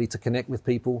that ability to connect with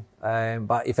people.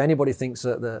 But if anybody thinks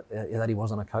that he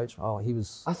wasn't a coach, he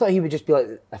was. I thought he would just be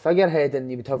like a figurehead and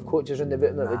you would have coaches in the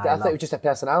boot. I thought it was just a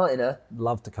personality now.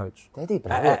 Loved to coach. Did he?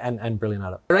 And brilliant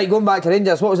at it. Right, going back to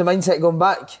Rangers, what was the mindset going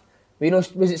back?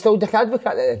 Was it still Dick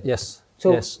Advocaat then? Yes.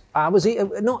 Yes. Was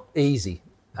not easy.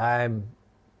 I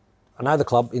know the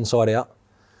club inside out.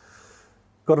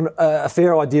 Got a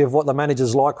fair idea of what the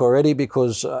manager's like already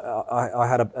because I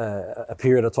had a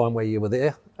period of time where you were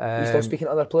there. You still speaking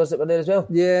to other players that were there as well?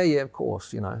 Yeah, of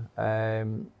course,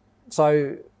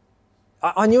 So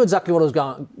I knew exactly what I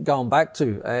was going back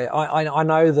to. I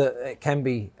know that it can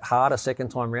be hard a second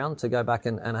time round to go back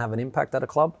and have an impact at a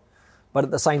club. But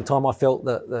at the same time, I felt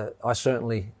that I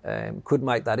certainly could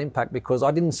make that impact because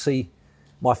I didn't see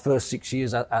my first 6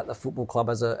 years at the football club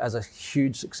as a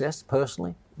huge success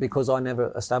personally because I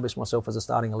never established myself as a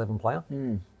starting 11 player.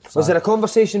 So, was there a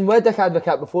conversation with Dick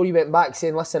Advocaat before you went back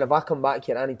saying, listen, if I come back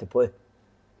here, I need to play?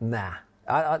 Nah.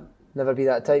 I never be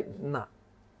that type? Nah.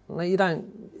 No, you don't.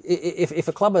 If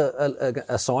a club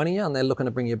are signing you and they're looking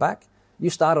to bring you back, you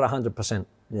start at 100%.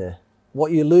 Yeah.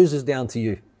 What you lose is down to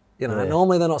you.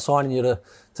 Normally they're not signing you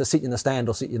to sit in the stand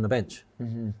or sit in the bench.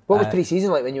 Mm-hmm. What was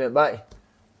pre-season like when you went back?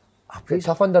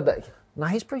 Tough under Dick? No,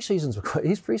 his pre-seasons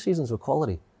were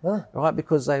quality, right?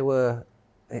 Because they weren't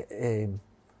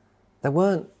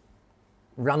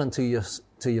running to your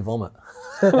vomit,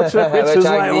 which was the way it was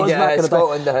back in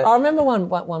the day. I remember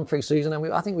one pre-season,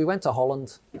 and I think we went to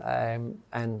Holland,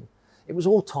 and it was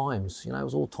all times, it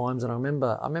was all times. And I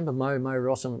remember Mo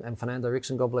Ross and Fernando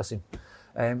Rickson, God bless him,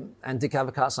 and Dick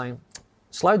Advocaat saying,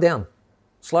 "Slow down,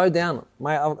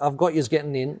 mate. I've got you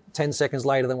getting in 10 seconds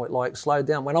later." Then we're slow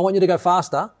down. When I want you to go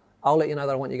faster, I'll let you know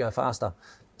that I want you to go faster.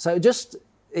 So it just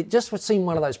would seem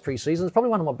one of those pre-seasons, probably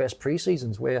one of my best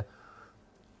pre-seasons where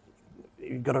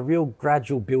you've got a real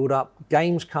gradual build-up.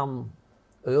 Games come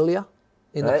earlier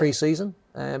in the pre-season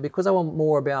because they were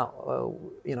more about,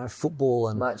 football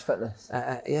and match fitness.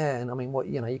 And I mean,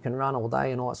 you can run all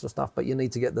day and all that sort of stuff, but you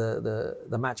need to get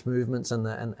the match movements and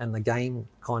the game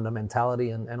kind of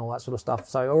mentality and all that sort of stuff.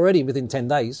 So already within 10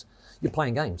 days, you're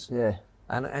playing games. Yeah.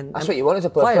 And that's what you wanted to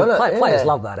play. Players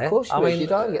love that, eh? Of course, you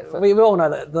don't get fit. We all know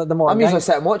that the more I'm usually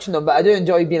sitting watching them, but I do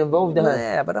enjoy being involved in it.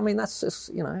 Yeah, but I mean that's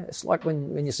just it's like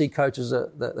when you see coaches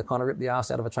that kind of rip the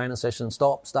arse out of a training session,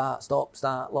 stop,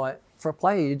 start. Like for a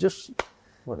player, you just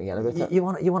want to get a bit. You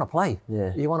want to play.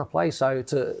 Yeah. You want to play. So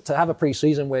to have a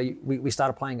pre-season where we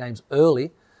started playing games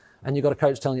early, and you got a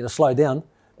coach telling you to slow down.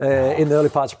 In the early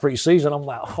parts of pre-season, I'm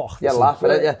like, you're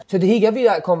laughing at you. So did he give you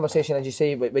that conversation, as you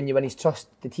say, when you win his trust?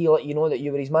 Did he let you know that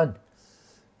you were his man?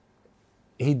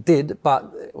 He did,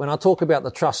 but when I talk about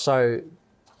the trust, so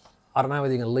I don't know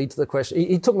whether you're going to lead to the question.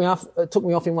 He took me off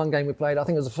in one game we played. I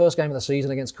think it was the first game of the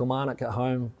season against Kilmarnock at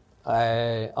home.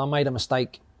 I made a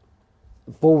mistake.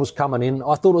 The ball was coming in.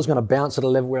 I thought it was going to bounce at a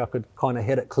level where I could kind of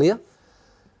head it clear.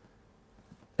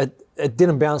 It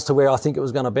didn't bounce to where I think it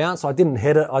was going to bounce. I didn't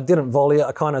hit it. I didn't volley it.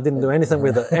 I kind of didn't do anything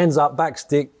with it. Ends up, back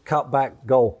stick, cut back,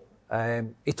 goal.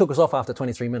 He took us off after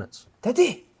 23 minutes. Did he?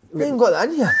 He even got that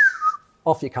in you?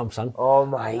 Off you come, son. Oh,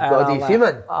 my God. Are you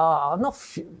fuming?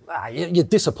 You're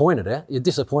disappointed, eh? You're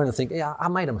disappointed thinking, I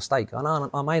made a mistake. I know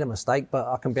I made a mistake, but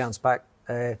I can bounce back.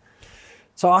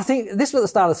 So I think this was at the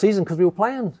start of the season because we were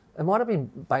playing, it might have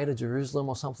been Beta Jerusalem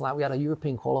or something like that. We had a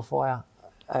European qualifier.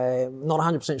 Not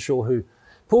 100% sure who.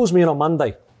 Pulls me in on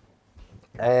Monday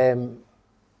and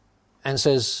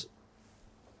says,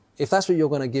 if that's what you're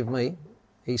going to give me,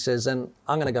 He says, and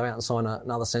I'm going to go out and sign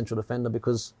another central defender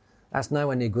because that's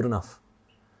nowhere near good enough.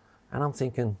 And I'm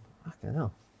thinking, okay,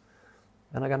 no.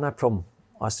 And I go, no problem.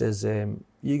 I says,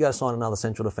 you go sign another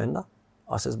central defender.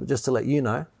 I says, but just to let you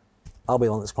know, I'll be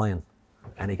the one that's playing.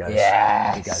 And he goes,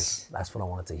 yes. That's what I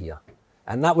wanted to hear.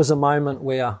 And that was a moment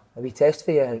where... A wee test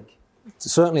for you, I think.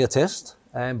 Certainly a test,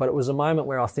 but it was a moment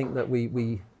where I think that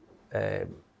we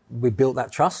built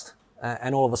that trust.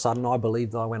 And all of a sudden, I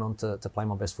believed that I went on to play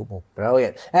my best football.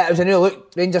 Brilliant. It was a new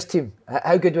look Rangers team.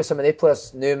 How good were some of the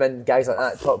players? Newman, guys like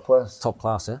that, top players. Top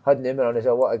class, yeah. Had Newman on as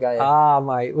well. What a guy.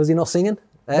 Mate, was he not singing?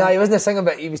 No, he wasn't singing,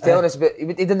 but he was telling us about. He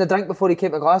didn't drink before he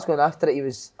came to Glasgow, and after it, he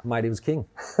was. Mate, he was king.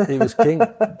 He was king.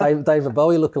 David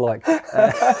Bowie lookalike.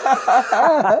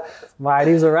 Mate,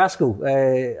 he was a rascal. He's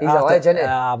a legend, isn't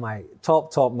he? Mate,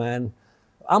 top man,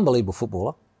 unbelievable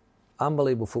footballer.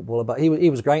 But he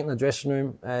was great in the dressing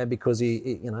room because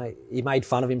he made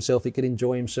fun of himself. He could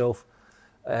enjoy himself.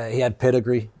 He had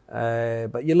pedigree.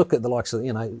 But you look at the likes of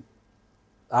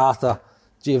Arthur,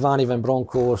 Giovanni van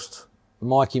Bronckhorst,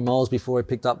 Mikey Moles before he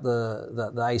picked up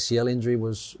the ACL injury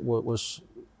was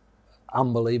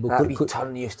unbelievable. That wee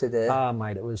turn he used to do.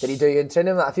 Mate, it was. Did he do you in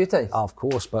training that a few times? Of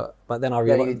course, but then I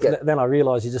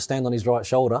realised you just stand on his right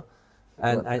shoulder,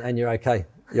 and you're okay.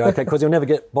 You're okay because he'll never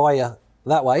get by you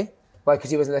that way. Why?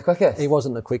 Because he wasn't the quickest? He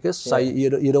wasn't the quickest, so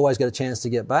you'd always get a chance to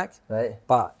get back. Right.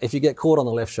 But if you get caught on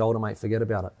the left shoulder, mate, forget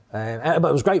about it. But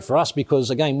it was great for us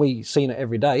because, again, we seen it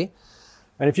every day.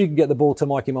 And if you could get the ball to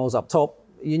Mikey Moles up top,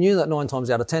 you knew that 9 times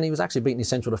out of 10 he was actually beating his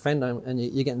central defender, and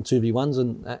you're getting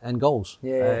 2v1s and goals.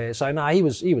 Yeah. So no, he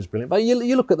was brilliant. But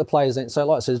you look at the players then. So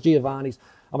like it says, Giovanni's.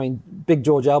 I mean, big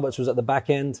George Alberts was at the back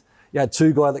end. You had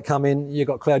two guys that come in. You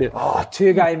got Claudio. Oh,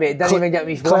 two guy, mate. Didn't even get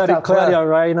me. Claudio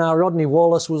Reyna, Rodney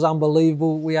Wallace was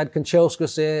unbelievable. We had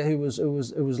Kanchelskis there, who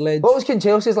was ledge. What was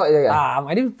Kanchelskis like again?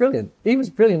 Mate, he was brilliant. He was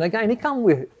brilliant. Again, he come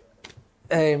with,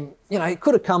 he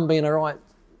could have come being a right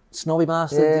snobby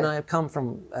bastard. Yeah. Come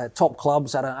from top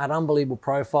clubs, had an unbelievable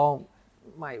profile.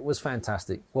 Mate, was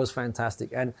fantastic.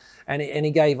 And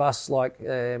he gave us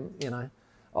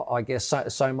I guess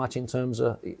so much in terms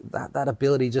of that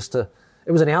ability just to.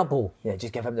 It was an outball. Yeah,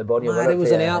 just give him the body. Mate, it was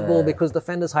an outball because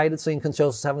defenders hated seeing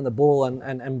Kanchelskis having the ball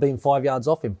and being 5 yards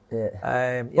off him.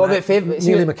 Yeah. What about favourite?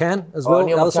 Neely McCann as well.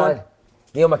 Neil the other McCann. side.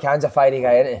 Neil McCann's a fiery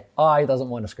guy, isn't he? He doesn't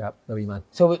mind a scrap. No, he man.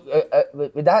 So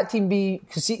would that team be?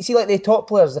 Cause see, like the top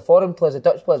players, the foreign players, the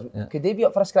Dutch players, could they be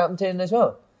up for a scrapping training as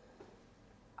well?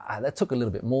 That took a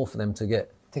little bit more for them to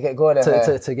get going.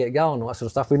 To get going, all that sort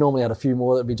of stuff. We normally had a few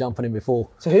more that would be jumping in before.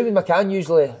 So who would McCann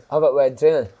usually have it with in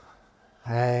training?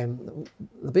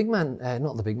 The big man,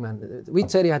 not the big man. We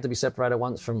said he had to be separated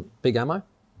once from Big Ammo.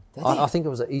 I think it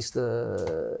was at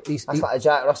Easter. That's like a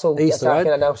Jack Russell Easter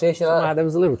attacking an Alsatian. There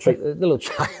was a little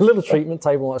treatment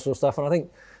table, all that sort of stuff. And I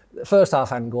think the first half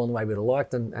hadn't gone the way we'd have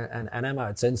liked, and Ammo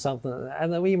had said something,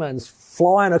 and the wee man's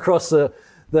flying across the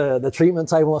treatment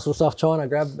table, all that sort of stuff, trying to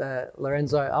grab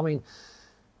Lorenzo. I mean.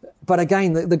 But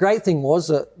again, the great thing was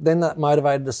that then that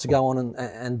motivated us to go on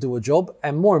and do a job.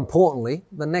 And more importantly,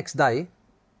 the next day,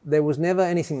 there was never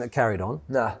anything that carried on.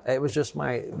 No. It was just,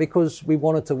 mate, because we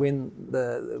wanted to win,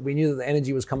 we knew that the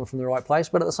energy was coming from the right place.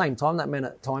 But at the same time, that meant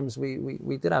at times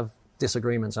we did have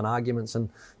disagreements and arguments and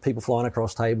people flying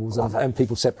across tables and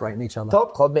people separating each other.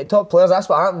 Top club, mate. Top players. That's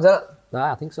what happens, isn't it? No,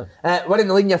 I think so. Winning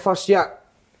the league in your first year.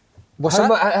 What's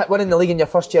that? Winning the league in your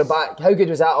first year back. How good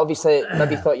was that? Obviously,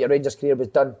 maybe thought your Rangers career was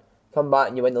done. Come back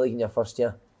and you win the league in your first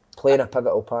year, playing a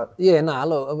pivotal part. Yeah,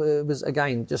 look, it was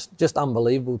again just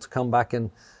unbelievable to come back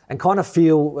and kind of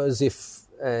feel as if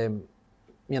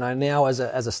now as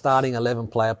a starting 11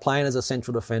 player, playing as a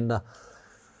central defender,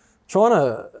 trying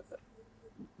to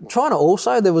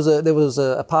also there was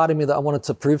a part of me that I wanted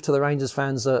to prove to the Rangers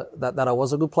fans that I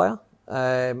was a good player.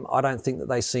 I don't think that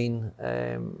they seen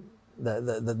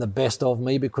the best of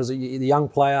me because the young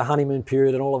player honeymoon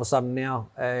period, and all of a sudden now.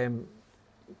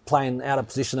 Playing out of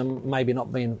position and maybe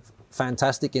not being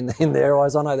fantastic in their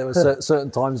eyes. I know there were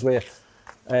certain times where,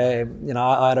 I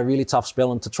had a really tough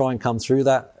spell, and to try and come through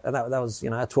that, and that was,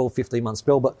 a 12, 15-month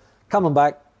spell. But coming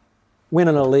back,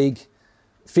 winning a league,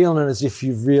 feeling as if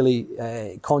you've really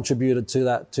contributed to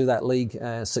that league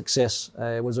success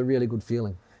was a really good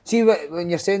feeling. See, when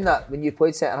you're saying that, when you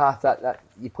played centre half, that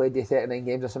you played the 39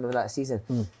 games or something that season,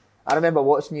 I remember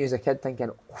watching you as a kid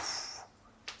thinking,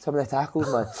 some of the tackles,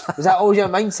 man. Was that always your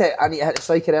mindset? I need to hit the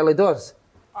striker early doors?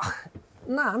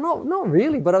 Nah, not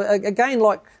really. But again,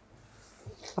 like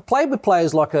I played with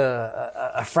players like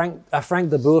a Frank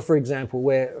de Boer, for example,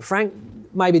 where Frank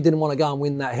maybe didn't want to go and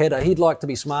win that header. He'd like to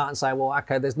be smart and say, well,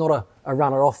 okay, there's not a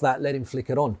runner off that, let him flick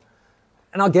it on.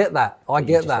 And I get that. I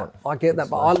get that.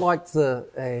 But I liked the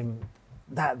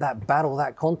that battle,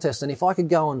 that contest. And if I could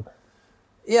go and,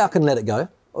 I can let it go,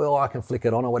 or I can flick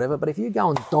it on or whatever. But if you go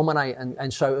and dominate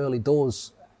and show early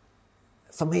doors,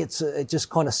 for me, it just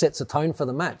kind of sets a tone for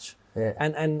the match. Yeah.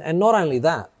 And not only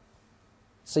that,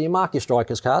 so you mark your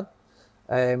striker's card,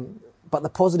 but the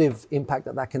positive impact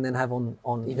that can then have on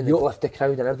Even your, lift the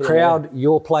crowd and everything.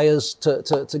 your players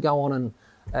to go on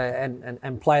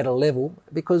and play at a level,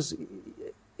 because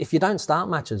if you don't start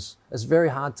matches, it's very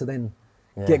hard to then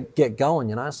get going,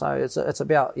 you know. So it's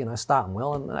about, you know, starting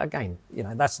well, and again, you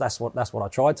know, that's what I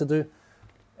tried to do.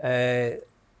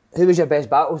 Who was your best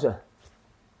battles with?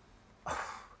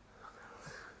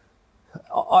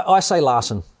 I say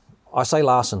Larson.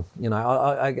 You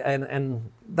know,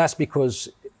 and that's because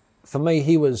for me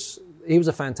he was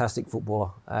a fantastic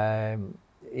footballer.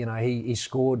 You know, he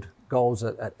scored goals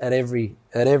at every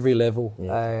level,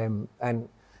 and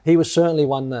he was certainly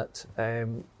one that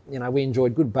you know, we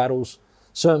enjoyed good battles.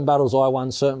 Certain battles I won,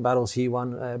 certain battles he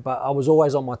won, but I was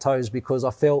always on my toes because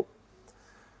I felt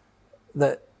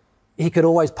that he could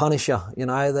always punish you. You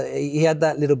know, that he had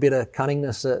that little bit of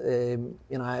cunningness,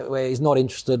 you know, where he's not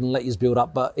interested and let you build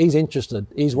up, but he's interested.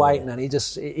 He's waiting, and he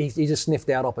just sniffed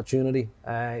out opportunity.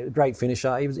 Great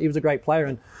finisher. He was a great player,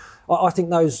 and I think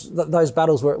those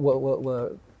battles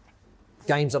were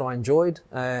games that I enjoyed.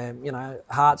 You know,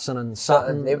 Hartson and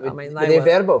Sutton. Were they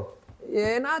verbal?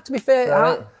 Yeah, no, to be fair,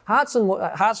 Right.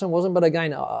 Hartson wasn't, but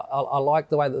again, I liked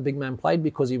the way that the big man played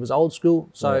because he was old school,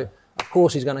 so of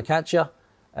course he's going to catch you.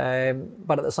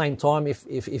 But at the same time, if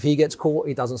he gets caught,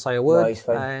 he doesn't say a word. No, he's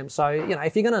fine. So, you know,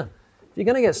 if you're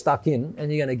gonna get stuck in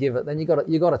and you're gonna give it, then you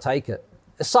got to take it.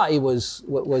 Sutty was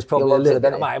probably a little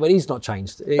bit, mate, but he's not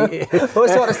changed. What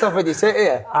sort of stuff would you say to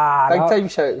you? Big time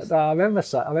shouts. I remember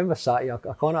Sutty.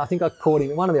 I think I caught him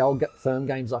in one of the old firm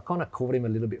games. I kind of caught him a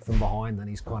little bit from behind, and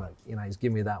he's kind of, you know, he's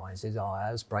giving me that one. He says, "Oh,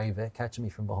 that was brave, catching me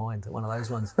from behind." One of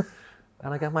those ones.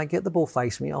 And I go, "Mate, get the ball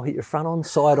face me. I'll hit your front on,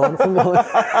 side on from behind."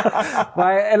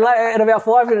 Mate, and about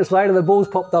 5 minutes later, the ball's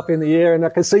popped up in the air, and I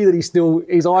can see that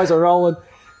his eyes are rolling.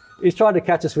 He's trying to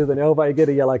catch us with an elbow, get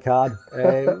a yellow card.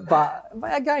 But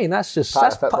again, that's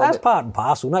part and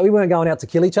parcel. No, we weren't going out to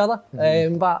kill each other.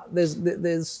 But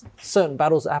there's certain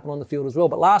battles that happen on the field as well.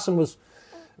 But Larson was,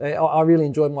 I really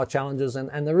enjoyed my challenges,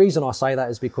 and the reason I say that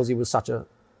is because he was such a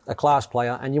class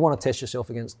player, and you want to test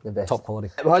yourself against top quality.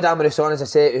 We had Amaris on, as I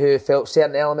say, who felt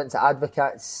certain elements of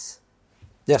Advocates'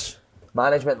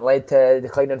 management led to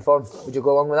declining form. Would you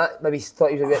go along with that? Maybe thought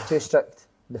he was a bit too strict.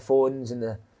 The phones and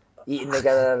the eating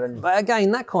together. But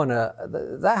again,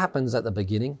 that happens at the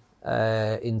beginning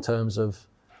in terms of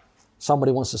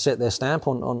somebody wants to set their stamp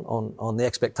on the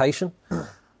expectation.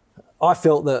 I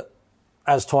felt that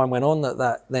as time went on,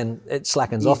 that then it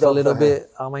slackens off a little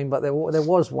bit. I mean, but there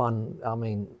was one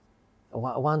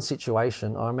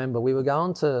situation. I remember we were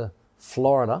going to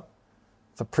Florida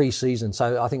for pre-season,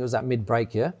 so I think it was that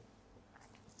mid-break year.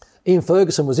 Ian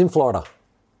Ferguson was in Florida.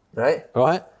 Right.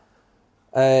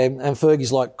 And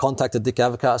Fergie's contacted Dick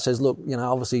Advocaat, says, "Look, you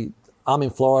know, obviously I'm in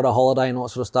Florida, holiday and all that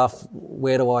sort of stuff.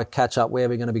 Where do I catch up? Where are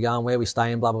we going to be going? Where are we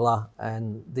staying? Blah, blah, blah."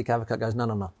 And Dick Advocaat goes,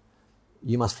 No.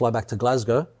 You must fly back to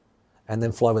Glasgow and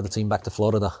then fly with the team back to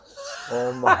Florida.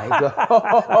 Oh, my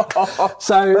God.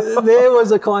 So there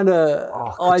was a kind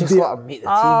of idea. Just want to meet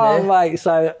the team, mate.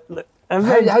 So look,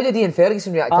 how did Ian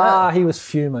Ferguson react to that? He was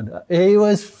fuming. He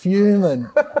was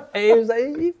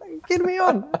like, kidding me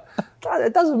on.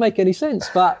 It doesn't make any sense,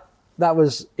 but that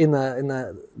was in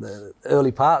the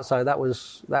early part. So that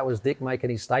was Dick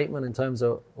making his statement in terms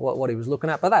of what he was looking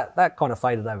at. But that kind of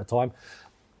faded over time.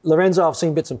 Lorenzo, I've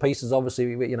seen bits and pieces, obviously,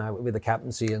 you know, with the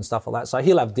captaincy and stuff like that. So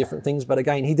he'll have different things, but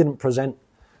again, he didn't present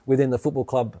within the football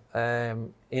club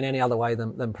in any other way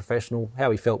than professional. How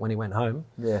he felt when he went home.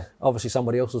 Yeah. Obviously,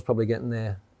 somebody else was probably getting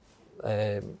their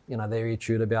ear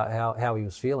chewed about how he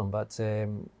was feeling, but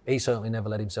he certainly never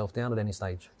let himself down at any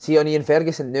stage. See, on Ian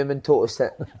Ferguson, Newman told us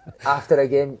that after a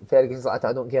game, Ferguson's like,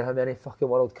 "I don't care how many fucking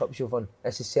World Cups you've won.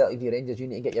 This is Celtic v Rangers. You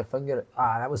need to get your finger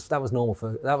at." That was normal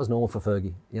for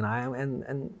Fergie, you know,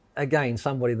 and again,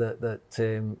 somebody that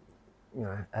you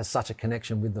know, has such a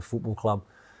connection with the football club,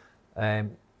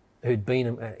 who'd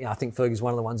been, I think Fergie's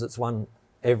one of the ones that's won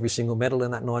every single medal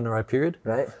in that 9-in-a-row period.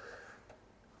 Right.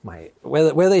 Mate,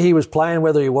 whether he was playing,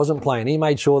 whether he wasn't playing, he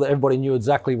made sure that everybody knew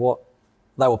exactly what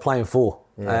they were playing for.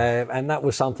 Yeah. And that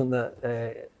was something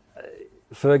that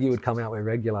Fergie would come out with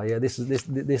regular. Yeah,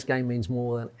 this game means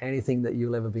more than anything that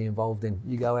you'll ever be involved in.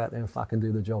 You go out there and fucking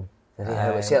do the job.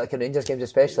 Celtic and Rangers games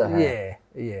especially.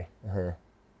 Yeah.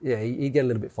 Yeah, he'd get a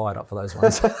little bit fired up for those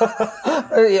ones.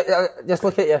 Just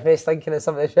look at your face thinking of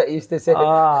some of the shit you used to say.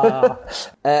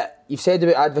 You've said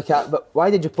about Advocaat, but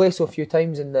why did you play so few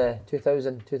times in the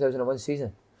 2000-2001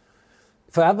 season?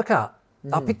 For Advocaat,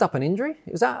 I picked up an injury.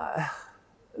 It was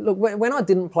look, when I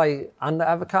didn't play under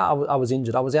Advocaat, I was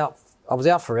injured. I was out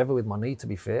forever with my knee, to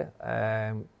be fair.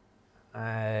 I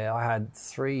had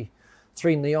three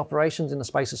knee operations in the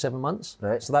space of 7 months.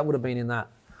 Right. So that would have been in that.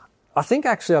 I think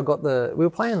actually we were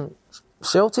playing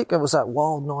Celtic. It was that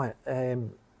wild night.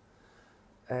 And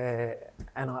I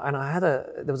had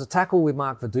there was a tackle with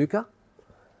Mark Viduka.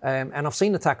 And I've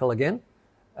seen the tackle again.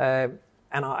 And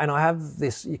I have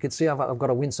this, you could see I've got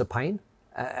a wince of pain.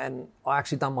 And I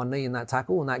actually done my knee in that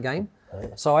tackle in that game.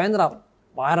 Right. So I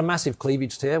had a massive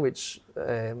cleavage tear, which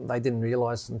they didn't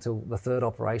realise until the third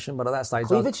operation. But at that stage,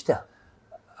 cleavage tear?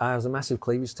 It was a massive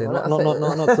cleavage tear, not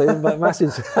cleavage, but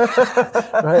massive.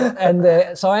 Right.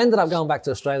 And so I ended up going back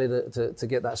to Australia to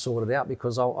get that sorted out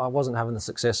because I wasn't having the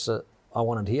success that I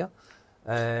wanted here.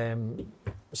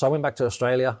 So I went back to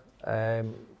Australia,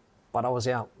 but I was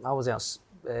out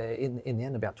in the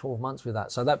end about 12 months with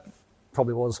that. So that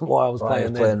probably wasn't why I was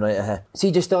playing there.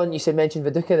 See, just on, you mentioned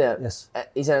Viduka there. Yes.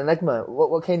 He's an enigma.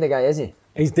 What kind of guy is he?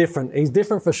 He's different. He's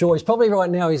different for sure. He's probably right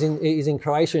now. He's in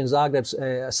Croatia in Zagreb,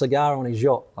 a cigar on his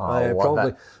yacht.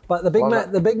 Probably. But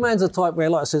the big man's the type where,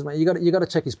 like I says, mate, you got to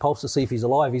check his pulse to see if he's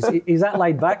alive. He's that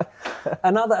laid back.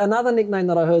 Another nickname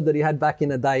that I heard that he had back in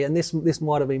the day, and this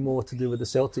might have been more to do with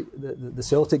the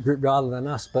Celtic group rather than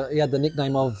us. But he had the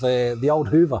nickname of the old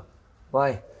Hoover.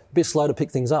 Why? Bit slow to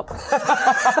pick things up.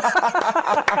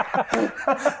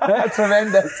 That's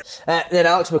tremendous. Then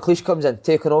Alex McLeish comes in,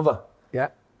 taking over. Yeah.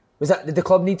 Did the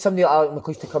club need somebody like Alex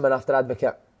McLeish to come in after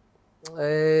Advocaat?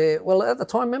 Well, at the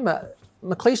time, remember,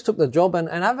 McLeish took the job and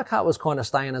Advocaat was kind of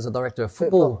staying as a director of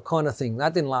football kind of thing.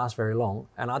 That didn't last very long.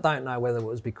 And I don't know whether it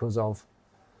was because of...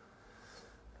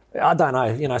 I don't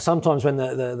know. You know, sometimes when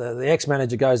the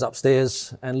ex-manager goes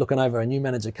upstairs and looking over a new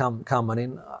manager coming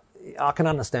in, I can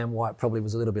understand why it probably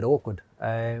was a little bit awkward.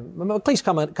 McLeish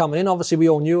coming in, obviously we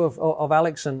all knew of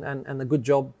Alex and the good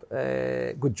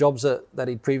jobs that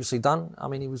he'd previously done. I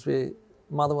mean, he was with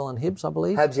Motherwell and Hibs, I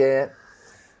believe. Hibs, yeah.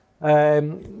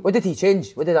 What did he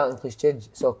change? What did Alex McLeish change?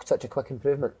 So such a quick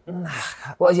improvement.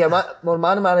 What is he, more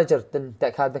man-manager than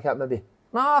Dick Advocaat maybe?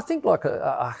 No, I think like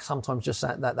sometimes just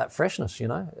that freshness, you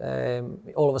know.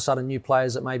 All of a sudden, new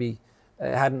players that maybe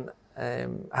hadn't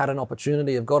had an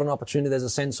opportunity, have got an opportunity. There's a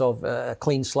sense of a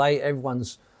clean slate.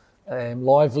 Everyone's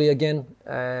lively again.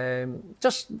 It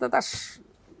just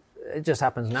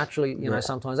happens naturally, you know.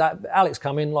 Sometimes Alex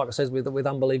come in, like I said, with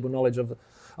unbelievable knowledge of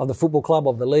the football club,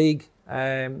 of the league,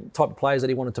 type of players that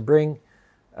he wanted to bring,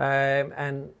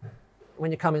 and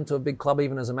when you come into a big club,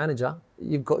 even as a manager,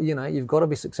 you've got to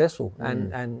be successful,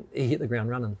 and he hit the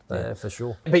ground running for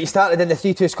sure. But you started in the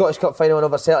 3-2 Scottish Cup final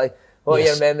over Celtic. What are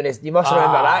your memories? You must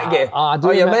remember that game.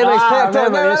 Your memories kept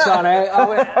on there.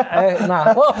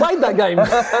 Well, I played that game.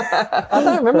 I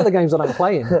don't remember the games I don't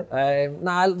play in.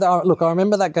 Look, I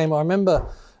remember that game. I remember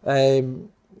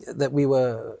that we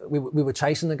were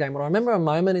chasing the game. But I remember a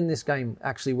moment in this game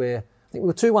actually where I think we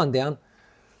were 2-1 down,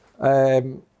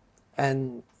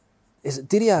 and is it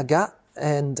Didier Agathe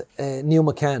and Neil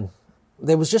McCann?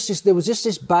 There was just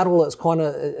this battle that's kind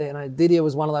of, Didier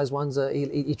was one of those ones that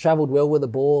he travelled well with the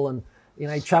ball, and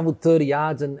he travelled 30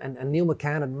 yards, and Neil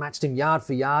McCann had matched him yard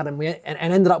for yard, and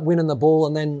ended up winning the ball,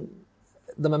 and then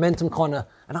the momentum kind of,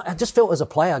 and I just felt as a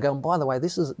player going, by the way,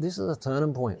 this is a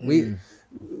turning point. We're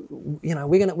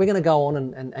gonna go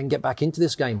on and get back into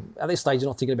this game. At this stage, you're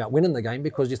not thinking about winning the game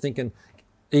because you're thinking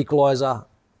equaliser,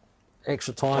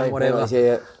 extra time, whatever.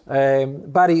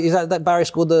 Barry, is that Barry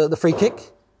scored the free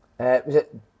kick? Was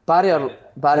it Barry or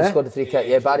Barry scored the free kick?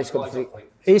 Yeah, Barry scored the free kick.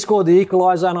 He scored the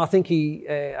equaliser, and I think he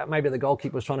maybe the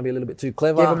goalkeeper was trying to be a little bit too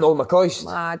clever. Gave him no McCoist.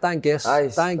 Nah, don't guess.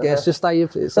 Just stay.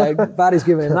 So Barry's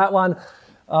giving him that one.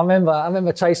 I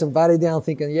remember chasing Barry down,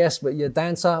 thinking, yes, but you're a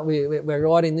dancer. We're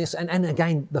riding this, and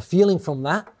again the feeling from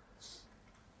that.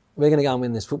 We're going to go and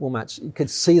win this football match. You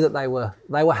could see that they were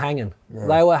hanging. Yeah.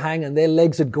 They were hanging. Their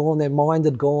legs had gone. Their mind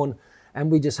had gone. And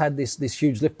we just had this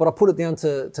huge lift. But I put it down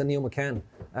to Neil McCann.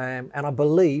 And I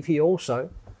believe he also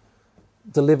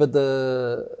delivered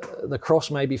the cross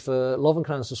maybe for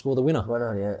Lovenkrands to score the winner.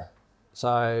 Yeah.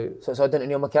 So down to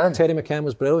Neil McCann. Teddy McCann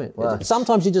was brilliant. Wow.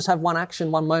 Sometimes you just have one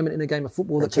action, one moment in a game of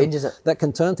football that changes it. That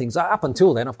can turn things. Up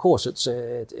until then, of course, it's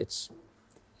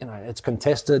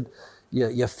contested.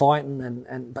 you're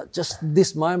fighting, but just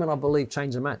this moment, I believe,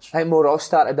 changed the match. I think Mo Ross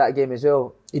started that game as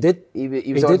well. He did. He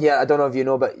was on here. I don't know if you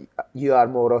know, but you are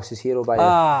Mo Ross's hero by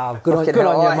good on you,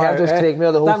 Mo. Craig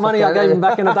Moore, the whole that money I gave him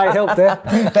back in the day helped there.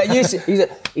 But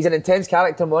he's an intense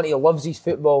character, man. He loves his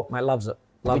football. Mate, loves it.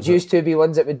 Would you two be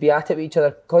ones that would be at it with each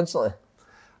other constantly?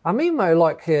 I mean, Mo,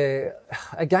 like,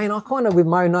 again, I kind of, with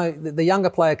Mo, know the younger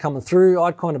player coming through,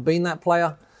 I'd kind of been that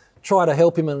player, try to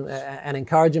help him and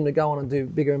encourage him to go on and do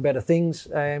bigger and better things.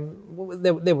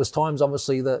 There was times,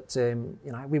 obviously, that,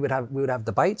 we would have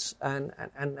debates, and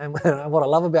what I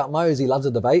love about Mo is he loves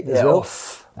a debate as well.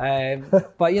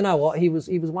 But you know what, he was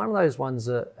one of those ones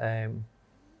that,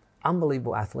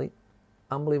 unbelievable athlete.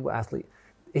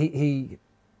 He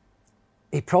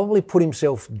probably put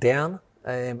himself down,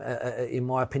 in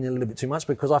my opinion, a little bit too much,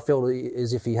 because I felt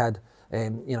as if he had,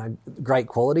 great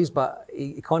qualities, but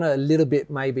he kind of a little bit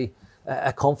maybe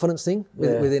a confidence thing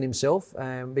within himself,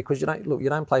 because you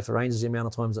don't play for Rangers the amount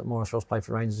of times that Maurice Ross played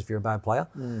for Rangers if you're a bad player.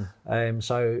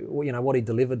 So what he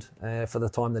delivered for the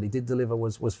time that he did deliver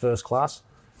was first class.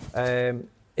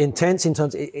 Intense in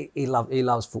terms he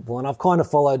loves football, and I've kind of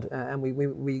followed, and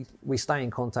we stay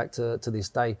in contact to this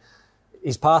day.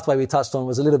 His pathway we touched on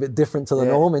was a little bit different to the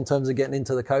norm in terms of getting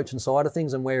into the coaching side of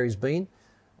things and where he's been.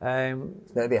 He's going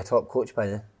to be a top coach by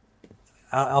then.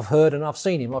 I've heard and I've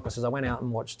seen him. Like I said, I went out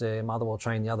and watched Motherwell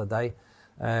train the other day.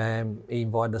 He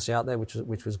invited us out there,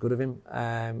 which was good of him.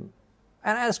 And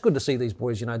it's good to see these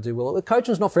boys, do well. The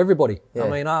coaching's not for everybody. Yeah. I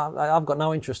mean, I've got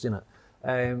no interest in it.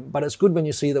 But it's good when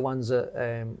you see the ones that,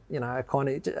 are kind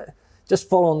of just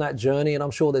follow on that journey, and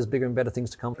I'm sure there's bigger and better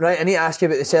things to come. Right, I need to ask you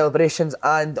about the celebrations,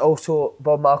 and also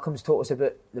Bob Malcolm's told us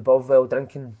about the Bothwell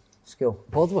drinking school.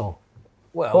 Bothwell?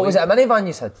 Well, what was it, a minivan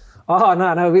you said? Oh,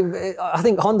 no. I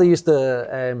think Honda used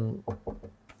to...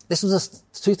 this was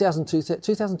 2002,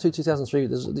 2003,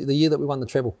 this was the year that we won the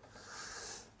treble.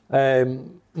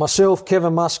 Myself,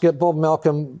 Kevin Muscat, Bob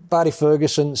Malcolm, Barry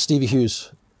Ferguson, Stevie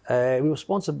Hughes. We were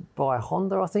sponsored by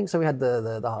Honda, I think, so we had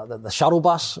the shuttle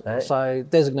bus, right. So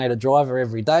designated driver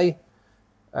every day.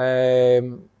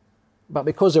 But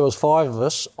because there was 5 of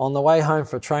us, on the way home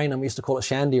for a train, we used to call it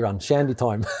Shandy time.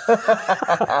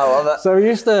 I love it. So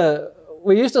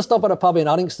we used to stop at a pub in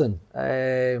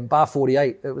Uddingston, Bar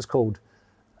 48 it was called.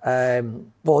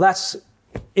 Well, that's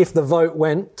if the vote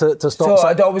went to stop. So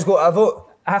I'd always go to a vote?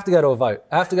 I have to go to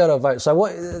a vote. So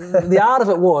what the art of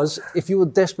it was, if you were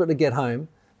desperate to get home,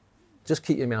 just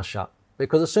keep your mouth shut.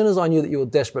 Because as soon as I knew that you were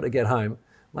desperate to get home,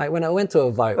 mate, when I went to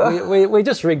a vote, we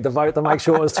just rigged the vote to make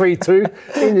sure it was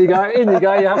 3-2. In you go,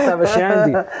 you have to have a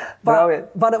shandy.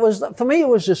 But it was, for me, it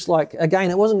was just like,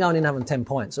 again, it wasn't going in having 10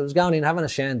 points. It was going in having a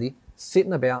shandy,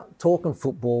 sitting about, talking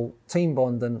football, team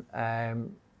bonding,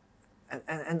 and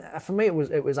for me,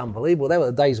 it was unbelievable. They were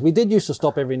the days. We did used to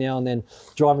stop every now and then,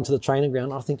 driving to the training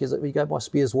ground. I think is that we go by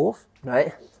Spears Wharf.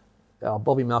 Right. Oh,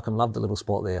 Bobby Malcolm loved the little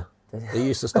spot there. He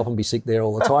used to stop and be sick there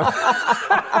all the time.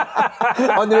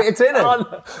 On the way to training?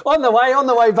 On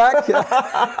the way back.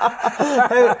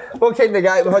 What kind of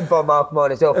guy? We had Bob Malcolm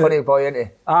on as well. Funny boy, isn't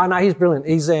he? No, he's brilliant.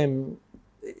 He's,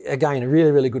 again, a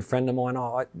really, really good friend of mine.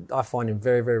 I find him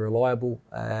very, very reliable.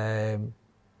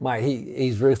 Mate,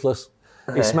 he's ruthless.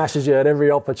 He smashes you at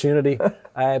every opportunity.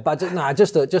 But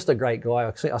just a great guy.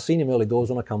 I seen him early doors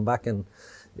when I come back, and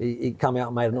he come out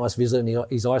and made a nice visit in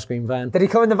his ice cream van. Did he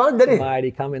come in the van, did he? Mate,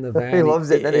 he come in the van. He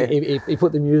loves it, didn't he? He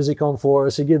put the music on for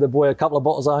us. He gave the boy a couple of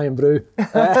bottles of Iron Brew. What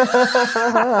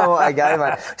a guy,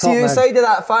 man. See, outside of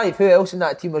that 5, who else in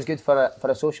that team was good for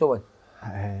a social one?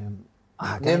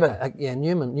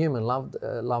 Newman. Newman loved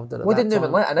it. What did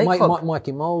Newman like? A nightclub?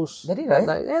 Mikey Moles. Did he, right?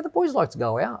 The boys like to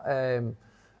go out.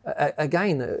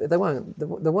 Again, they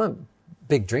weren't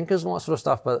big drinkers and all that sort of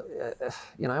stuff, but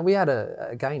we had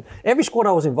again, every squad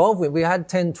I was involved with, we had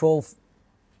 10, 12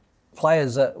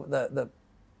 players that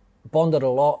bonded a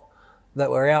lot, that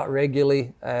were out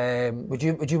regularly. Would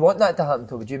you want that to happen,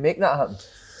 or would you make that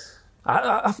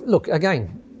happen? Look,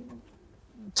 again,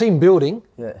 team building.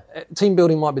 Yeah. Team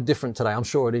building might be different today. I'm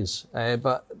sure it is.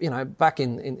 But back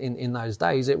in those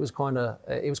days, it was kind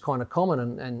of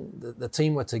common, and the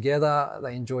team were together.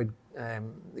 They enjoyed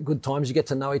good times. You get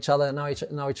to know each other, know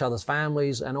each other's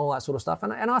families, and all that sort of stuff.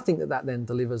 And I think that then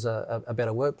delivers a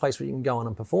better workplace where you can go on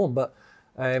and perform. But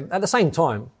at the same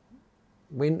time,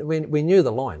 we knew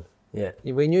the line. Yeah.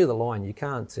 We knew the line. You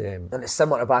can't. And it's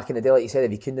similar to back in the day, like you said.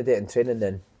 If you couldn't do it in training,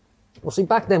 then. Well, see,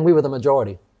 back then we were the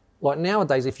majority. Like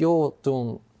nowadays, if you're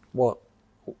doing what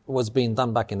was being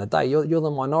done back in the day, you're the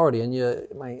minority, and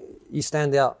you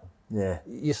stand out. Yeah.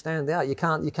 You stand out. You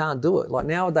can't do it. Like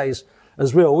nowadays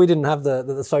as well, we didn't have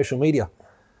the social media.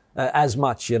 as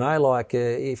much, you know, like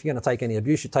if you're going to take any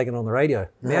abuse, you're taking it on the radio.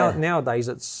 Nowadays,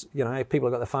 it's, you know, people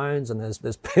have got their phones and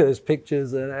there's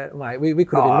pictures. And, mate, we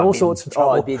could have been in all sorts of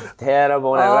trouble. Oh, it'd be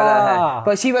terrible.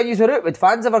 But see, when you were out, would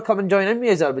fans ever come and join in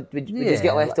with you, or would you just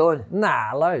get left on?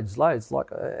 Nah, loads. Like,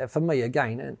 for me,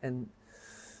 again, and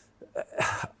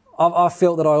I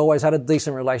felt that I always had a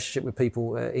decent relationship with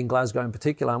people in Glasgow in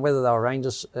particular, and whether they were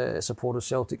Rangers supporters,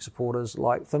 Celtic supporters,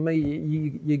 like, for me,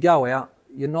 you go out,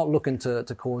 you're not looking to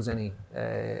cause any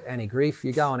grief.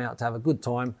 You're going out to have a good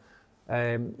time.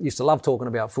 Used to love talking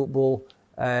about football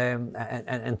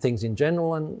and things in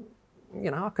general. And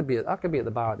you know, I could be at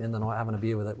the bar at the end of the night having a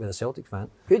beer with a Celtic fan.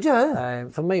 Could you?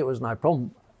 For me, it was no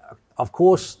problem. Of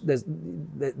course, there's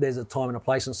a time and a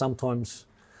place, and sometimes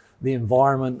the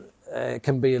environment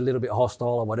can be a little bit hostile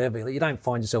or whatever. You don't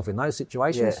find yourself in those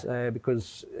situations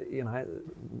because you know,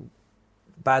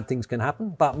 bad things can happen.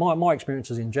 But my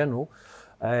experiences in general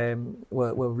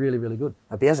were really, really good.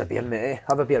 A beer's a beer, mate.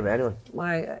 Have a beer with anyone.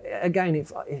 Mate, again,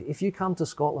 if you come to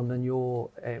Scotland and you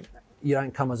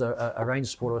don't come as a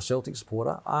Rangers supporter or a Celtic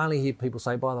supporter, I only hear people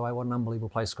say, by the way, what an unbelievable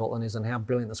place Scotland is and how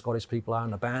brilliant the Scottish people are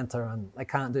and the banter, and they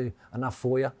can't do enough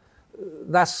for you.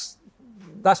 That's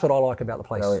what I like about the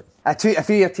place. Brilliant. A few of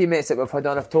your teammates that we've had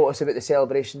on have told us about the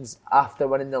celebrations after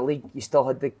winning the league. You still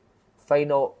had the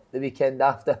final the weekend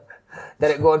after.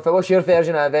 Did it go on for? What's your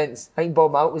version of events? I think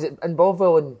Bob Malt, was it in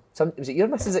Bovril, and was it your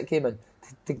missus that came in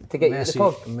to get you to the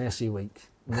pub? Messy week.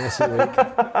 Messy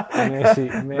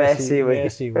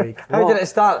week. How Well, did it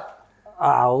start?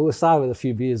 We'll start with a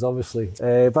few beers, obviously.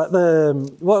 But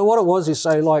what it was is,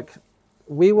 so like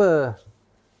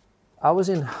I was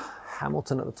in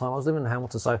Hamilton at the time. I was living in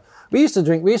Hamilton, so we used to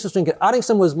drink it.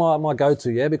 Addington was my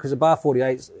go-to, yeah, because at Bar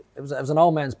 48, it was an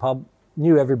old man's pub.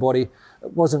 Knew everybody.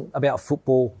 It wasn't about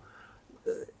football.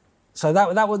 So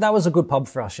that was a good pub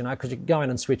for us, you know, because you could go in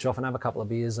and switch off and have a couple of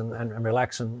beers and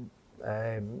relax and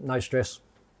no stress.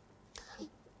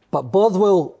 But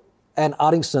Bothwell and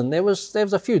Addington, there was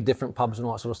a few different pubs and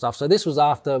all that sort of stuff. So this was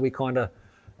after we kind of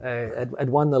had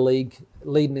won the league,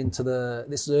 leading into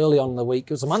this is early on in the week.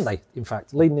 It was a Monday, in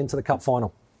fact, leading into the cup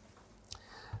final.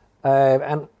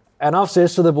 And I've said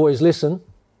to the boys, listen,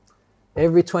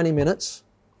 every 20 minutes,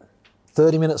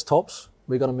 30 minutes tops,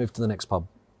 we've got to move to the next pub.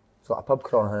 It's like a pub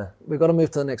crawl, huh? We've got to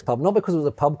move to the next pub. Not because it was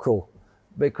a pub crawl,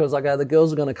 because I go, the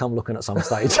girls are going to come looking at some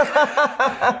stage. The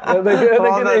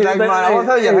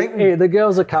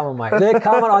girls are coming, mate. They're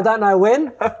coming. I don't know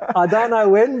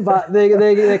when, but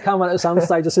they're coming at some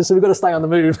stage. I said, so we've got to stay on the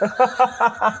move.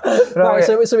 Right.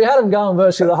 So we had them going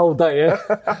virtually the whole day, yeah.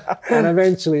 And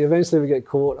eventually we get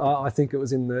caught. I think it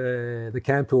was in the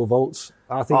Campbell Vaults.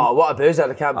 I think. Oh, what a boozer,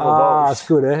 the Campbell Vaults. It's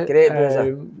good, eh? Great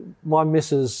boozer. My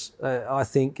missus, I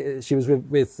think she was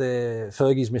with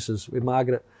Fergie's missus, with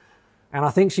Margaret. And I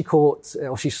think she caught,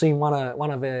 or she's seen one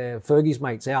of Fergie's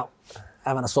mates out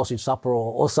having a sausage supper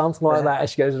or something like that. And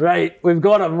she goes, right, we've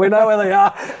got them. We know where they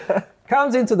are.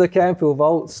 Comes into the Campbell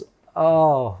Vaults.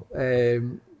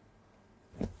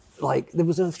 Like there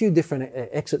was a few different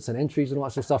exits and entries and all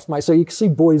that sort of stuff, mate. So you can see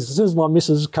boys, as soon as my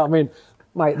missus come in,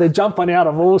 mate, they're jumping out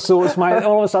of all sorts, mate.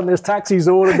 All of a sudden there's taxis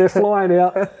ordered, they're flying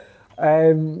out.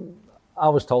 I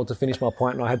was told to finish my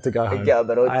pint and I had to go home. Get a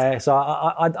bit on. So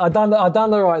I done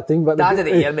the right thing. But Dad of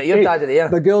the year, mate. You're dad of the year.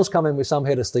 The girls come in with some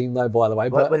head of steam, though, by the way.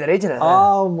 But, with the raging it.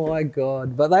 Oh my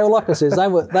God! But they were, like I said,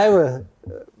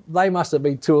 they must have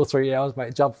been 2 or 3 hours,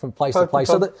 mate, jump from place to place.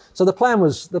 So the plan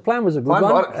was a good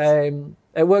one.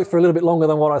 It worked for a little bit longer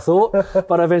than what I thought,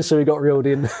 but eventually we got reeled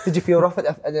in. Did you feel rough in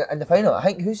the final?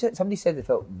 I think somebody said they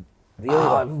felt really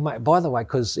rough. Mate, by the way,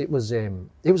 because it was a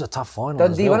tough final.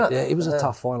 Dundee, as well. wasn't it? Yeah, it was a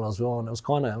tough final as well, and it was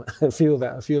kind of a few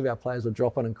of our players were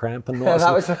dropping and cramping.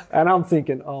 And I'm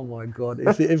thinking, oh my God,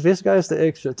 if this goes to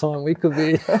extra time, we could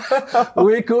be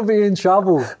in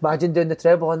trouble. Imagine doing the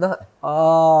treble on that.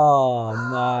 Oh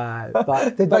no!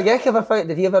 But did Big Eck ever fight?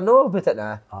 Did he ever know about it?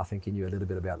 Nah. I think he knew a little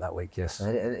bit about that week. Yes.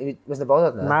 He wasn't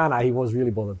bothered. No, he was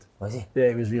really bothered. Was he? Yeah,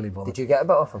 he was really bothered. Did you get a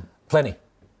bit off him? Plenty.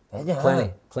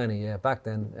 Yeah. Plenty. Yeah, back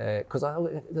then, because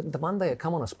the Monday had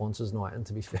come on a sponsors' night, and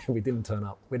to be fair, we didn't turn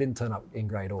up. We didn't turn up in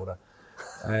great order.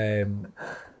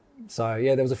 So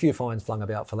yeah, there was a few fines flung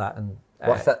about for that, and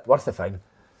worth the fine.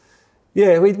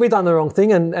 Yeah, we done the wrong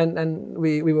thing, and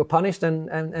we were punished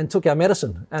and took our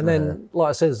medicine, and then, like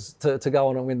I says, to go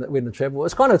on and win the treble.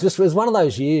 It's kind of just, it was one of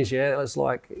those years. Yeah, it was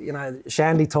like, you know,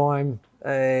 shandy time,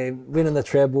 winning the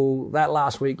treble that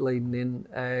last week leading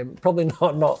in. Probably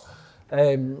not.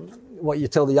 What you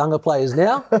tell the younger players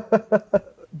now.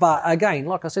 But again,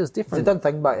 like I said, it's different. It's a done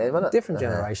thing back then, wasn't it? Different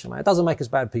generation, mate. It doesn't make us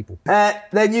bad people.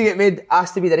 Then you get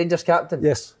asked to be the Rangers captain.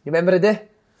 Yes. You remember the day?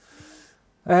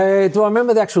 Do I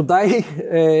remember the actual day?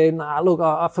 Look,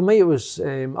 for me it was,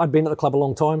 I'd been at the club a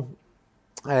long time.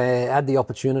 Had the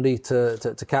opportunity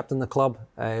to captain the club,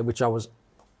 which I was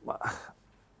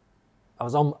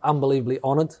unbelievably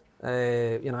honoured,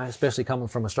 especially coming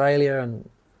from Australia and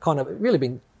kind of really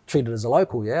been treated as a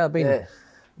local. Yeah, I've been at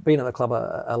the club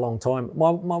a long time. My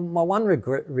one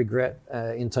regret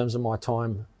in terms of my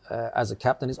time as a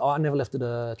captain is I never lifted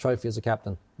a trophy as a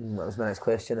captain. That was my next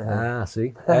question.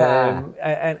 See, and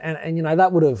that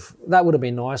would have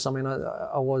been nice. I mean,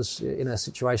 I was in a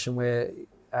situation where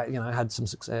I had some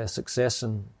success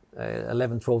and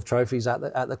 11, 12 trophies at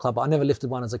the club. But I never lifted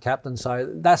one as a captain, so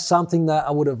that's something that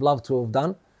I would have loved to have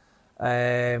done.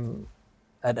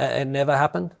 It never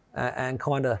happened, and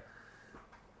kind of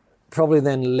probably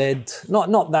then led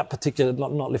not that particular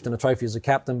not lifting a trophy as a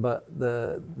captain, but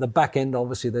the back end.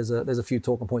 Obviously, there's a few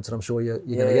talking points that I'm sure you're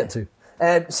going to get to.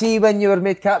 See, when you were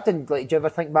made captain, like, do you ever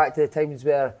think back to the times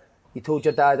where you told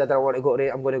your dad, I don't want to go to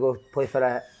I'm going to go play for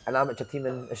an amateur team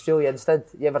in Australia instead?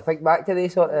 You ever think back to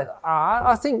these sort of?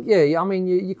 I think, yeah. I mean,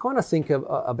 you kind of think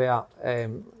about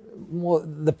more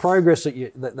the progress that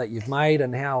you've made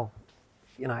and how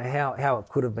it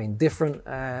could have been different,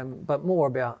 but more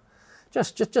about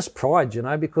just pride,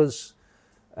 because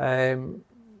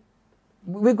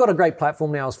we've got a great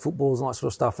platform now as footballers and that sort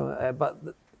of stuff, but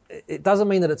it doesn't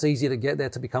mean that it's easy to get there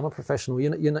to become a professional.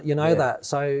 You know that.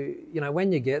 So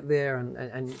when you get there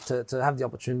and to have the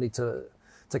opportunity to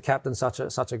captain such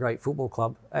a great football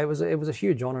club, it was a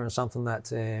huge honour and something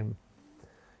that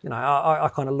I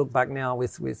kind of look back now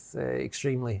with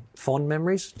extremely fond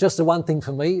memories. Just the one thing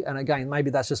for me, and again, maybe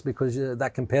that's just because you're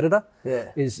that competitor,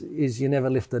 is you never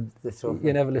lifted the trophy.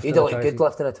 You never lifted. You don't look good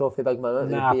lifting a trophy, big man.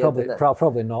 Nah,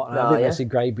 probably not. I think I see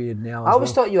grey beard now. I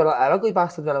always thought you were like an ugly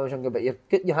bastard when I was younger, but you're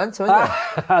handsome, aren't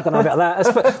you? I don't know about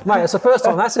that, mate. It's the first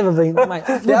time that's ever been. Mate,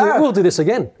 we'll do this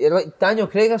again. You're like Daniel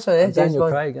Craig or something. Daniel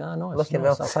Craig, nice. Looking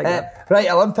nice. well. I'll take that. Right,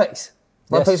 Olympics.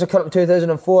 Olympics were coming up in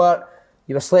 2004.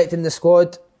 You were selected in the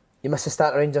squad. You missed the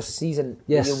start of Rangers season.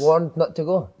 Yes. Were you warned not to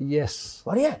go? Yes.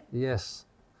 Were you? Yes.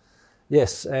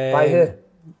 By who?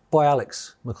 By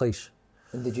Alex McLeish.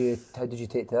 And how did you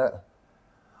take to that?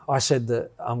 I said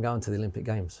that I'm going to the Olympic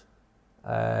Games.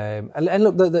 And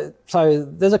look, so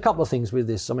there's a couple of things with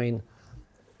this. I mean,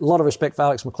 a lot of respect for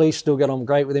Alex McLeish. Still get on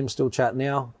great with him. Still chat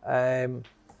now.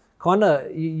 Kind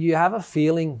of, you have a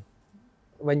feeling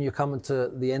when you're coming to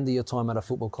the end of your time at a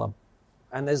football club,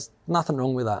 and there's nothing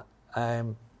wrong with that.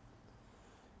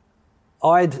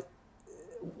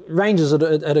 Rangers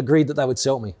had agreed that they would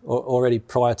sell me already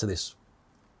prior to this.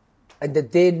 And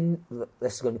did they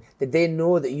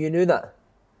know that you knew that?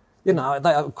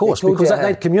 Of course, because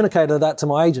they'd communicated that to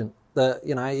my agent. That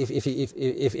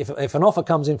if an offer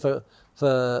comes in for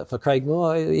Craig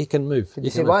Moore, he can move. Did you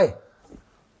say why?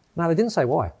 No, they didn't say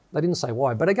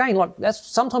why. But again,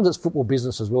 sometimes it's football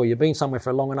business as well. You've been somewhere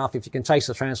for long enough. If you can chase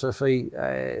the transfer fee,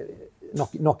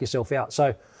 knock yourself out.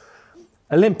 So,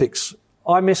 Olympics.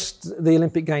 I missed the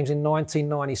Olympic Games in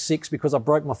 1996 because I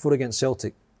broke my foot against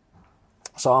Celtic.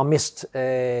 So I missed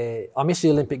the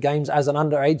Olympic Games as an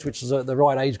underage, which is the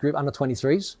right age group, under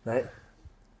 23s. Right.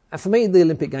 And for me, the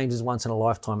Olympic Games is once in a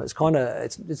lifetime. It's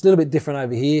it's a little bit different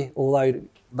over here, although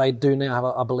they do now have,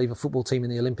 I believe, a football team in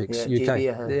the Olympics, UK.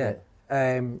 GB,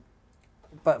 yeah.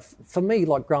 But for me,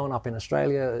 like growing up in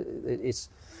Australia, it's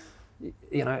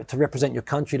to represent your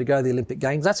country, to go to the Olympic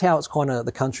Games. That's how it's kind of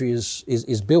the country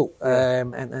is built,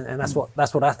 and that's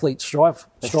what athletes strive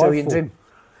Australian for. Dream.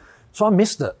 So I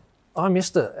missed it, and I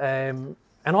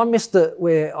missed it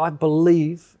where I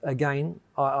believe again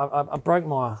I broke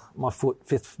my foot,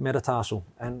 fifth metatarsal,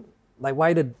 and they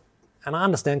waited, and I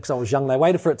understand because I was young, they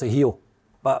waited for it to heal,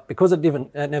 but because it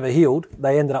never healed,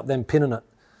 they ended up then pinning it.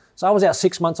 So I was out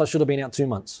 6 months. I should have been out 2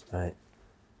 months. Right.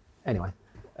 Anyway.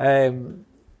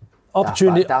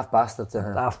 Opportunity. Daft bastards.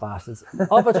 Daft bastards.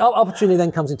 Opportunity then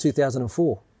comes in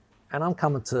 2004, and I'm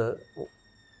coming to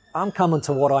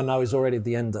what I know is already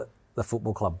the end at the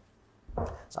football club.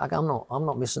 So I'm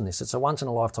not missing this. It's a once in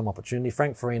a lifetime opportunity.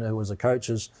 Frank Farina, who was a coach,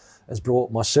 has brought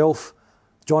myself,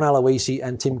 John Aloisi,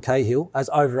 and Tim Cahill as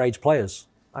overage players.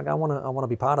 I want to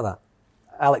be part of that.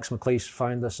 Alex McLeish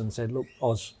phoned us and said, "Look,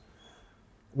 Oz,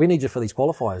 we need you for these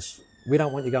qualifiers. We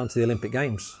don't want you going to the Olympic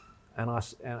Games." And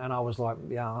I was like,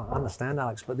 yeah, I understand,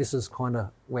 Alex, but this is kind of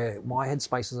where my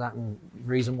headspace is at and the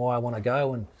reason why I want to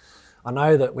go. And I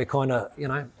know that we're kind of,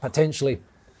 potentially,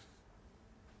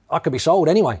 I could be sold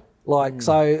anyway.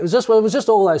 So it was just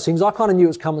all those things. I kind of knew it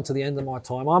was coming to the end of my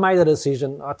time. I made a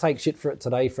decision. I take shit for it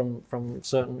today from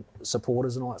certain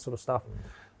supporters and all that sort of stuff.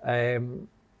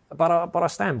 but I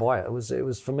stand by it. It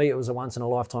was for me. It was a once in a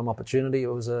lifetime opportunity.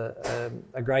 It was a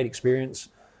great experience,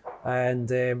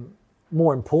 and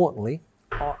more importantly,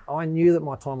 I knew that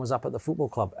my time was up at the football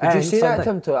club. Did you say that to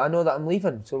him too? I know that I'm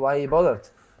leaving, so why are you bothered?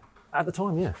 At the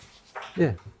time, yeah.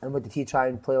 And what, did he try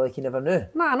and play like he never knew?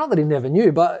 No, not that he never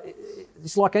knew, but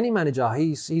it's like any manager.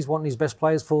 He's wanting his best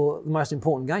players for the most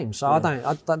important games. So I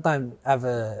don't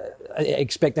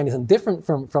expect anything different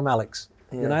from Alex.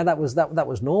 Yeah. You know, that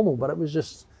was normal, but it was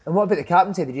just. And what about the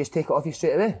captaincy? Did you just take it off you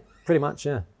straight away? Pretty much,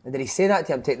 yeah. And did he say that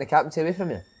to you? I'm taking the captaincy away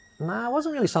from you. No, it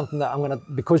wasn't really something that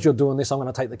because you're doing this, I'm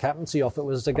going to take the captaincy off. It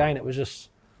was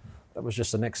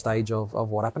just the next stage of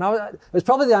what happened. It was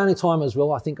probably the only time as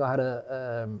well I think I had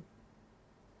a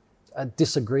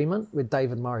disagreement with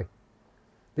David Murray,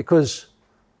 because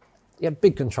he had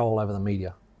big control over the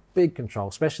media, big control,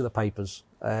 especially the papers.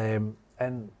 And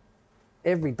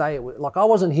every day, I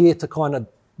wasn't here to kind of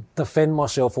defend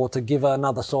myself or to give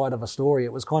another side of a story.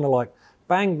 It was kind of like,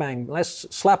 bang, bang, let's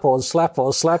slap Oz. And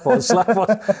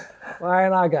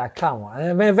I go, come on.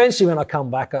 And eventually when I come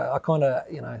back, I kind of,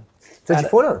 Did you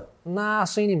phone him? Nah, I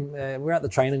seen him. We were at the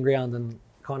training ground and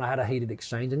kind of had a heated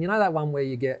exchange. And you know that one where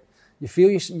you feel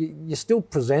you still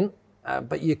present,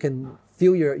 but you can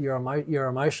feel you're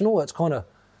emotional. It's kind of,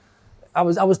 I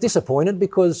was disappointed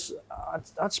because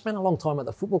I'd spent a long time at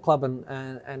the football club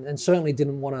and certainly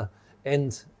didn't want to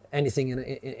end anything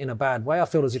in a bad way. I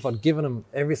felt as if I'd given them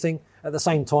everything. At the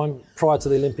same time, prior to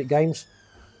the Olympic Games,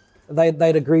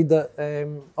 they'd agreed that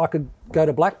I could go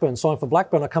to Blackburn, sign for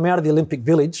Blackburn. I come out of the Olympic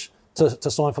Village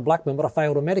to sign for Blackburn, but I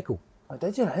failed a medical. Oh,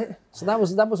 did you, right? So that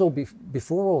was all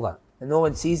before all that. And no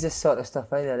one sees this sort of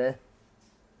stuff either, eh?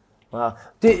 Wow.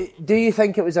 Do you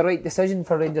think it was the right decision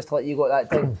for Rangers to let you go at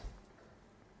that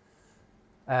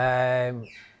time?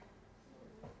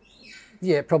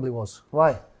 Yeah, it probably was.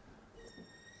 Why?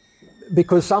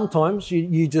 Because sometimes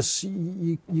you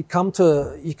come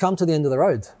to the end of the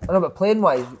road. I know, but playing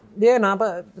wise. Yeah, no,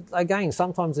 but again,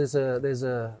 sometimes there's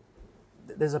a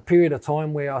period of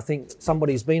time where I think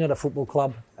somebody's been at a football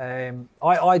club.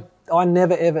 I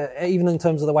never ever, even in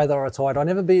terms of the way that I retired, I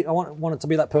wanted to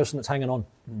be that person that's hanging on.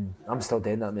 I'm still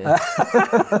doing that, mate.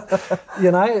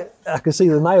 You know, I can see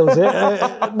the nails there.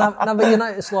 No, but you know,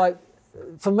 it's like,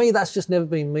 for me, that's just never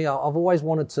been me. I've always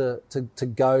wanted to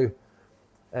go,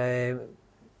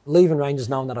 leaving Rangers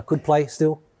knowing that I could play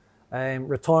still,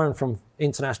 retiring from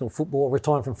international football,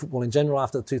 retiring from football in general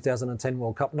after the 2010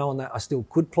 World Cup, knowing that I still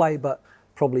could play, but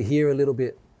probably here a little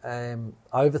bit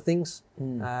over things.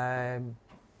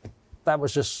 That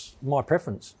was just my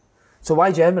preference. So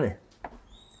why Germany?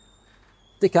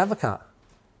 Dick Advocaat.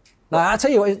 No, I'll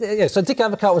tell you what, yeah, so Dick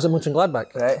Advocaat was at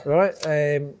Mönchengladbach. Right?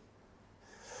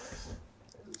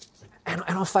 And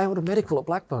I failed a medical at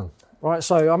Blackburn. Right,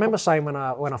 so I remember saying when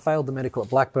I failed the medical at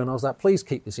Blackburn, I was like, please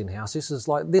keep this in-house. This is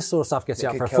like, this sort of stuff gets you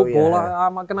out for a football.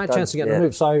 I'm got no chance of getting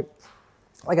removed. So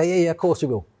I go, yeah, of course you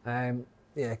will.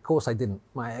 Yeah, of course I didn't.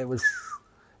 Mate, it was,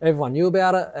 everyone knew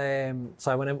about it.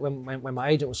 So when my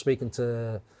agent was speaking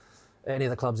to any of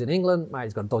the clubs in England, mate,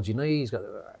 he's got a dodgy knee.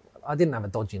 I didn't have a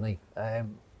dodgy knee.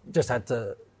 Just had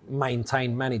to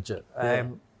manage it.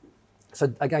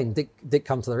 So again, Dick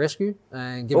come to the rescue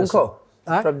and give us.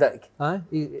 From Dick.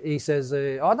 He says,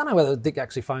 I don't know whether Dick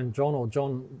actually phoned John or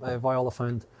John Viola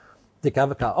phoned Dick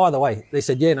Advocaat. Either way, they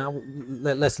said, yeah, no,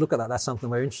 let's look at that. That's something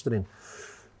we're interested in.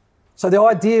 So the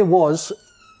idea was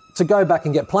to go back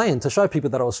and get playing, to show people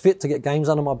that I was fit, to get games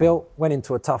under my belt. Went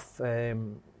into a tough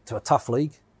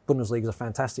league. Bundesliga is a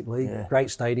fantastic league, great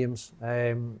stadiums.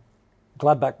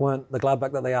 Gladbach weren't the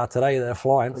Gladbach that they are today. They're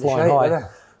flying high.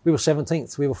 We were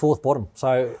 17th. We were fourth bottom.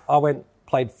 So I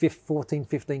played 14,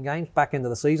 15 games back into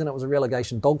the season. It was a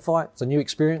relegation dogfight. It's a new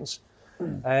experience.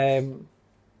 Didn't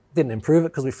improve it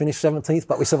because we finished 17th,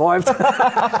 but we survived.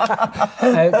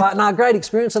 But no, great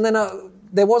experience. And then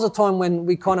there was a time when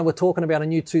we kind of were talking about a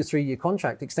new 2-3 year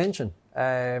contract extension.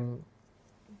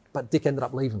 But Dick ended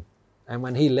up leaving. And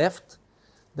when he left,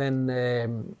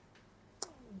 then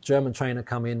German trainer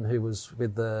come in who was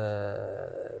with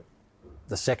the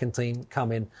second team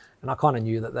come in, and I kind of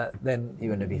knew that then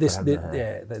you wouldn't be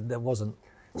there wasn't.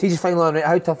 So you just finally learned,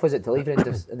 how tough was it to leave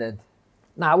Rangers in the end?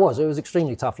 No, it was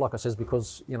extremely tough, like I said,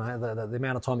 because you know the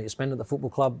amount of time that you spend at the football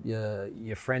club,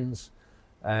 your friends,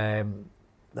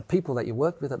 the people that you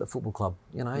work with at the football club,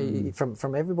 you know,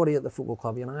 from everybody at the football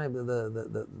club, you know,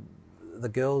 the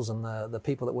girls and the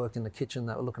people that worked in the kitchen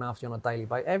that were looking after you on a daily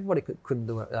basis, everybody couldn't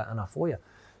do enough for you.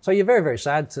 So you're very, very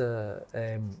sad to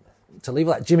leave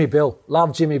that. Jimmy Bill,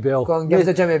 love Jimmy Bill. Go on, give us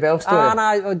a Jimmy Bill story.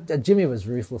 No, Jimmy was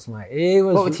ruthless, mate. He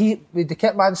was. Would the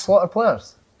kit man slaughter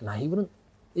players? No, he wouldn't.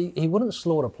 He wouldn't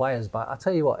slaughter players, but I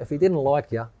tell you what, if he didn't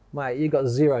like you, Mate, you got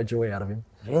zero joy out of him.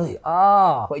 Really?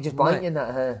 Ah. What, he just blank in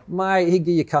that, huh? Mate, he'd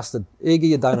give you custard. He'd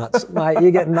give you donuts. Mate, you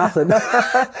get nothing.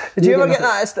 Did you ever get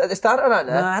that at the start of that?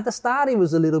 No, at the start he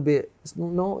was a little bit, he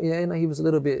was a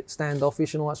little bit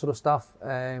standoffish and all that sort of stuff.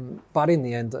 But in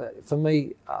the end, for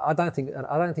me, I don't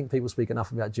think people speak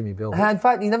enough about Jimmy Bill. In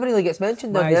fact, he never really gets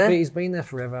mentioned. Mate, he's been there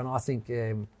forever, and I think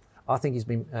he's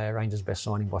been Rangers' best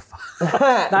signing by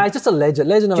far. No, he's just a legend.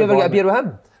 Do you ever get a beer with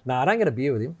him? No, I don't get a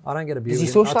beer with him. Does he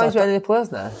socialise with any of the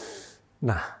players now?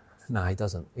 No, he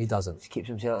doesn't. He Just keeps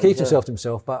himself to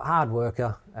himself, but hard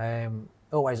worker.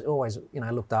 Always,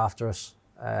 looked after us.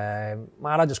 Man,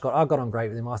 I got on great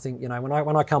with him. I think,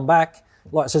 when I come back,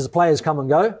 like it says, the players come and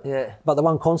go. Yeah. But the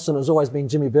one constant has always been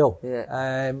Jimmy Bill.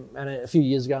 Yeah. And a few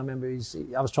years ago, I remember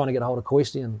I was trying to get a hold of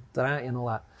Coisty and Durante and all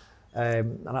that.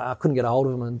 And I couldn't get a hold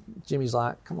of him. And Jimmy's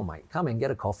like, "Come on, mate, come in,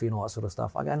 get a coffee and all that sort of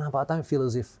stuff." I go, "No, but I don't feel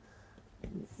as if,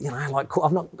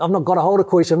 I've not got a hold of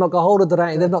Coisty. I've not got a hold of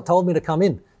Durante. They've not told me to come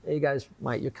in." He goes,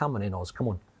 "Mate, you're coming in, Oz. Come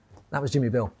on." That was Jimmy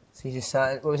Bill. So you just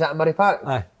sat. What was that in Murray Park?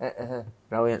 Aye.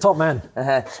 Brilliant. Top man.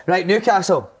 Right,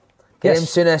 Newcastle. Graham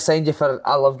Yes. Souness signed you for.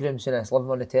 I love Graham Souness. Love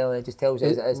him on the telly. He just tells you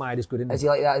as it is. Mate, he's good, isn't Is he? he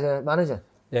like that as a manager?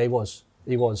 Yeah, he was.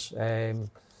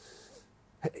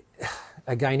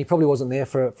 Again, he probably wasn't there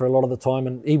for a lot of the time,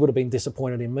 and he would have been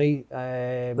disappointed in me.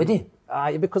 Would he?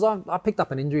 Because I picked up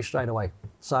an injury straight away.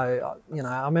 So,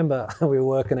 I remember we were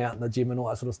working out in the gym and all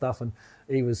that sort of stuff, and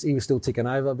he was still ticking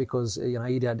over because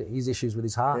he'd had his issues with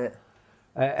his heart. Yeah.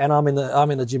 And I'm in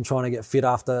the gym trying to get fit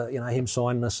after him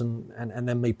signing us and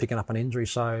then me picking up an injury.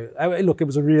 So look, it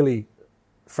was a really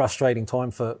frustrating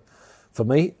time for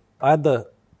me. I had the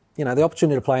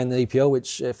opportunity to play in the EPL,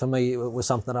 which for me was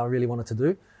something that I really wanted to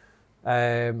do.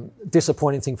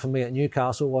 Disappointing thing for me at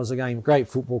Newcastle was, again, great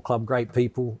football club, great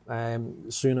people.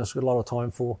 Souness got a lot of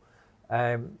time for.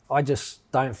 I just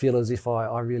don't feel as if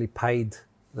I really paid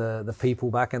the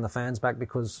people back and the fans back,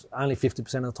 because only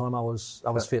 50% of the time I was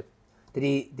fit. Did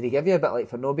he give you a bit like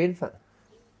for no being fit?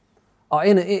 Oh,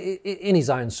 in his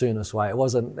own Souness way. It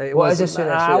wasn't. It What is wasn't,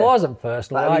 a Souness nah, way? it wasn't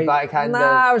personal. Like a wee backhand,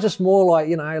 Nah, it was just more like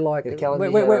You're killing me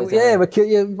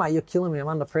mate, you're killing me. I'm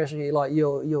under pressure.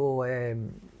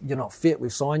 You're not fit.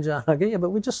 We've signed you. I go, yeah, but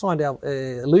we just signed out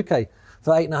Luque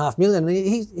for $8.5 million. And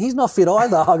he's not fit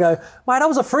either. I go, mate, that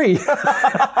was a free.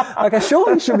 Okay,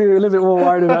 sure, you should be a little bit more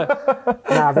worried about.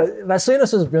 Nah, but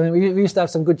Souness is brilliant. We used to have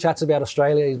some good chats about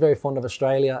Australia. He's very fond of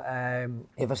Australia.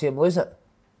 You ever see him lose it?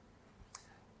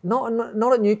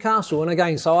 Not at Newcastle, and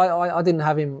again, so I didn't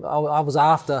have him. I was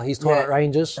after his time at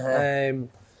Rangers.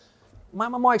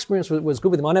 My experience was good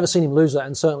with him. I never seen him lose it,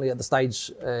 and certainly at the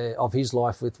stage of his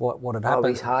life with what had happened.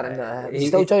 He's hard in that. He's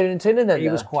still joining in training then? He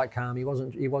was quite calm. He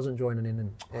wasn't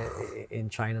joining in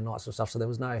training and that sort of stuff. So there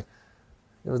was no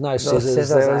scissors.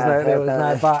 There was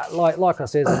no. But like I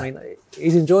said, I mean,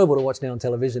 he's enjoyable to watch now on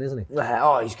television, isn't he?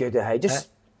 Oh, he's good. Just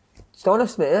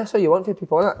honest, mate. That's what you want for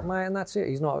people, isn't it? Mate, and that's it.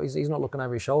 He's not looking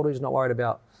over his shoulder. He's not worried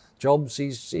about jobs.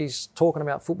 He's talking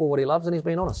about football, what he loves, and he's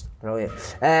being honest. Brilliant.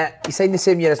 He signed the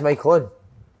same year as Michael Owen.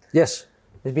 Yes.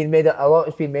 There's been a lot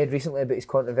has been made recently about his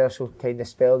controversial kind of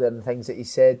spell there and things that he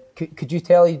said. Could you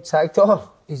tell he sacked off?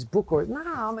 His book or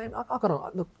I mean, I got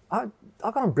on. Look, I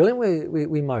got on brilliant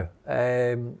with Mo.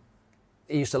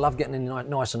 He used to love getting in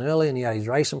nice and early, and he had his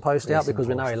racing post out because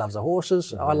we know he loves the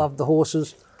horses. I love the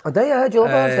horses. Oh, do you? Do you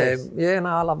love horses? Yeah, no,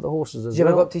 I love the horses as well. Did you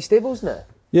ever go up to his stables now?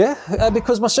 Yeah,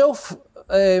 because myself,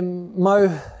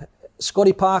 Mo,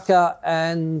 Scotty Parker,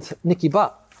 and Nicky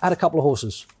Butt had a couple of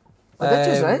horses. Oh,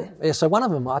 did you, right? Yeah, so one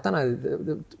of them, I don't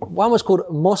know, one was called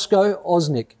Moscow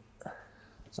Osnick.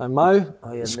 So Mo,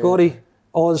 Scotty,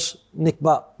 Oz, Nick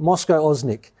Butt, Moscow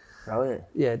Osnick. Brilliant.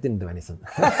 Yeah, it didn't do anything.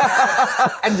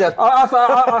 Injured.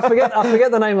 I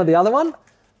forget the name of the other one.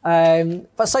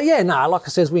 But so yeah, like I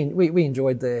says, we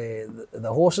enjoyed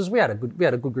the horses. We had a good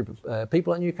group of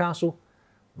people at Newcastle.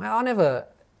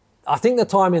 I think the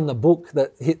time in the book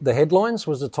that hit the headlines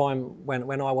was the time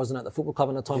when I wasn't at the football club,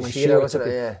 and the time when Shearer took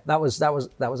it. Yeah. That was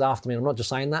after me. I'm not just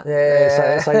saying that.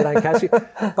 So you don't catch it.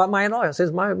 But mate, like I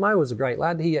says, Mo was a great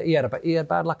lad. He had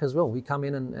bad luck as well. We come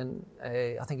in and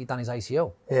I think he'd done his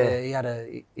ACL.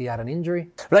 Yeah. He had an injury.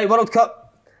 Right, World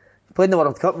Cup. You played in the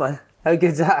World Cup, man. How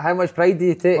good's that? How much pride do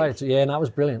you take? Yeah, no, it was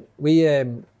brilliant. We a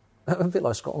bit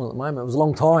like Scotland at the moment. It was a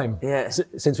long time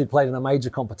since we played in a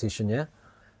major competition. Yeah.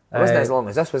 It wasn't as long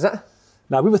as this, was it?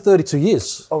 No, we were 32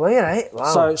 years. Oh, were you, right?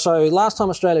 Wow. So last time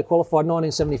Australia qualified,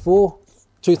 1974,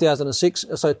 2006.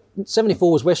 So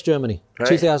 74 was West Germany, right.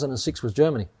 2006 was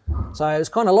Germany. So it's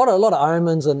kind of a lot of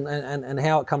omens and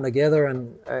how it come together,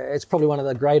 and it's probably one of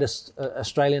the greatest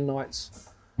Australian nights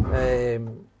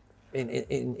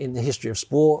in the history of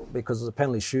sport because of the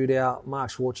penalty shootout. Mark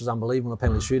Schwartz is unbelievable in the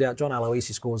penalty shootout. John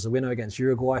Aloisi scores the winner against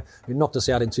Uruguay, who knocked us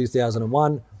out in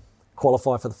 2001,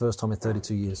 qualified for the first time in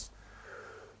 32 years.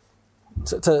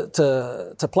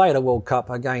 To play at a World Cup,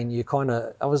 again,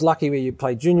 I was lucky where you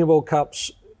played Junior World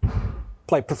Cups,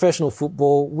 played professional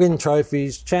football, win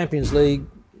trophies, Champions League,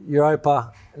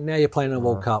 Europa, and now you're playing in a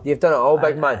World Cup. You've done it all,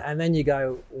 big man. And then you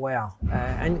go, wow.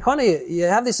 And kind of you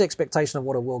have this expectation of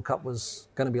what a World Cup was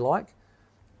going to be like,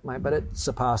 mate, but it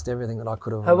surpassed everything that I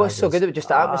could have. How was so good? It was just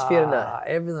the atmosphere and that?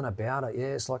 Everything about it,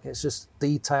 yeah. It's just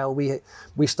detail.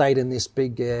 We stayed in this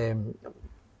big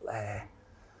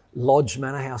lodge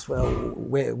manor house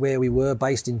where we were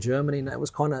based in Germany, and it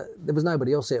was there was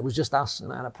nobody else there. It was just us,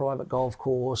 and it had a private golf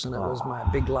course, and it was my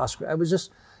big glass. It was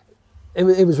just,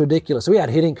 it was ridiculous. So we had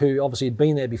Hiddink, who obviously had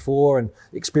been there before and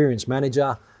experienced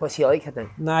manager. What's he like,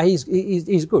 Hiddink? No,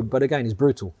 he's good, but again, he's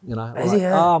brutal. You know, is he?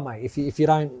 Yeah? Oh, mate, if you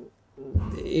don't.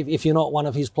 If you're not one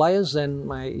of his players, then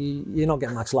mate, you're not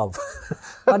getting much love.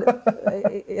 But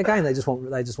again, they just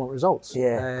want results.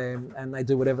 Yeah. And they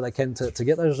do whatever they can to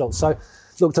get those results. So,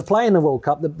 look, to play in the World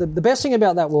Cup, the best thing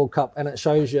about that World Cup, and it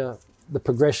shows you the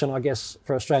progression, I guess,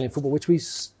 for Australian football, which we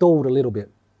stalled a little bit.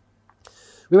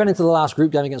 We went into the last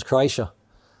group game against Croatia.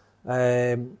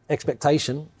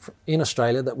 Expectation in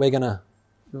Australia that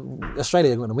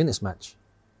Australia are going to win this match.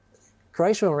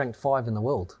 Croatia were ranked 5 in the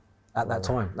world. At that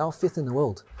time, they were 5th in the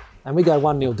world, and we go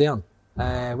 1-0 down.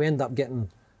 We end up getting,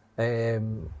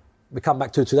 we come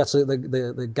back 2-2. That's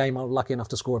the game I was lucky enough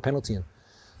to score a penalty in.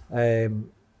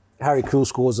 Harry Krul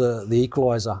scores the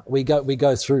equaliser. We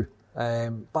go through,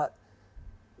 but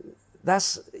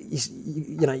that's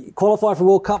you qualify for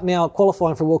World Cup now.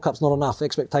 Qualifying for World Cup's not enough.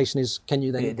 Expectation is, can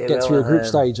you then get through a group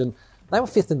stage? And they were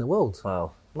 5th in the world.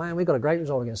 Wow, man, we got a great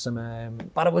result against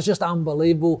them. But it was just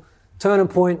unbelievable. Turning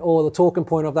point, or the talking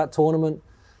point of that tournament,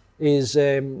 is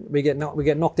we get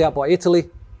knocked out by Italy,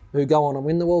 who go on and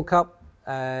win the World Cup.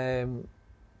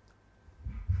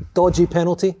 Dodgy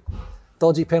penalty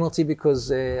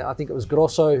because I think it was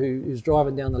Grosso who's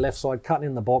driving down the left side, cutting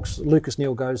in the box. Lucas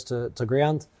Neal goes to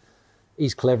ground.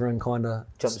 He's clever and kind of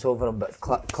jumps over him, but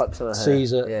clips him.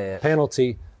 Sees it. Yeah.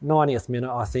 Penalty, 90th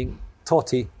minute, I think.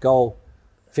 Totti, goal,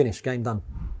 finish, game done.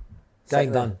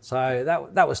 Game done. So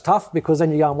that was tough because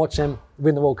then you go and watch them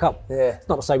win the World Cup. Yeah. It's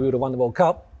not to say we would have won the World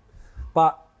Cup,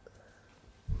 but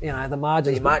the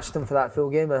margins. You matched them for that full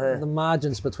game. The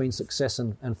margins between success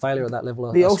and failure at that level.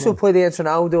 They also played against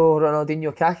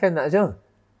Ronaldinho, Kaká in that as well.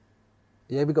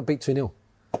 Yeah, we got beat 2-0.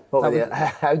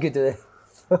 How good are they?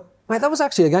 Mate, that was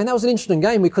actually that was an interesting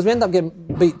game because we ended up getting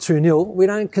beat 2-0. We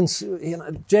don't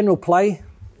general play.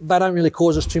 They don't really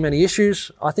cause us too many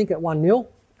issues. I think at 1-0.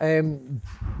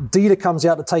 Dida comes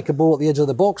out to take a ball at the edge of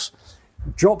the box,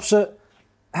 drops it.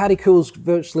 Harry Krul's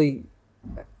virtually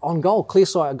on goal, clear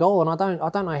sight of goal, and I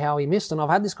don't know how he missed. And I've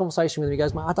had this conversation with him. He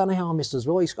goes, mate, I don't know how I missed as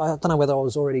well. I don't know whether I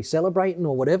was already celebrating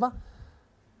or whatever.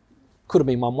 Could have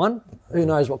been 1-1. Who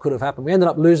knows what could have happened? We ended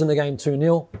up losing the game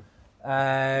 2-0.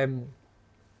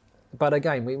 But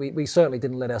again, we certainly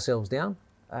didn't let ourselves down.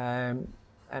 And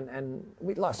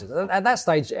we, like I said, at that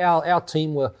stage, our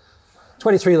team were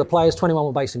 23 of the players, 21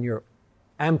 were based in Europe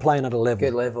and playing at a level.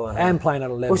 Good level. And playing at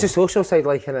a level. What's the social side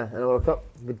like in a World Cup?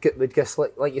 Would Gus,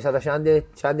 like you said, a shandy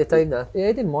time there? Yeah,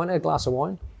 he didn't mind a glass of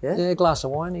wine. Yeah, a glass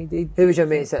of wine. He Who was your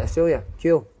mates at Australia?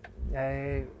 Cool.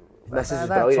 Mrs. was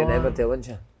brilliant in Emmerdale, wasn't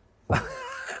she?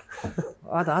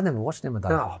 I never watched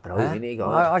Emmerdale. Oh, brilliant.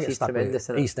 I get stuck with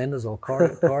EastEnders or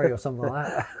Corrie or something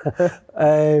like that.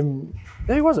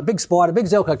 Who was it? Big Spider. Big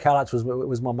Zelko Kalac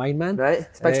was my main man. Right.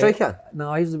 Big striker?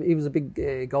 No, he was a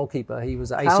big goalkeeper. He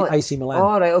was at AC Milan.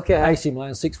 Oh, right, okay. AC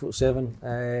Milan,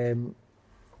 6'7".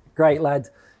 Great lad.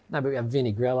 No, but we had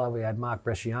Vinny Grella, we had Mark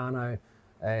Bresciano,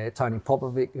 Tony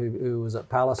Popovic, who was at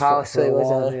Palace for a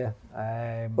while.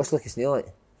 Yeah. What's Lucas Neal like?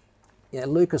 Yeah,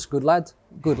 Lucas, good lad.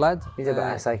 He's a bit of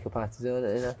a psychopath, isn't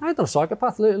he? No, he's not a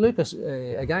psychopath. Lucas,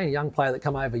 again, a young player that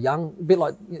come over young, a bit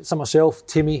like myself,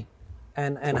 Timmy,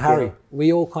 and Harry.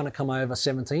 We all kind of come over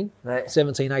 17,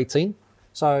 18.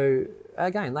 So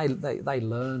again, they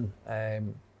learn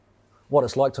what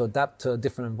it's like to adapt to a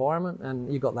different environment,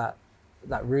 and you got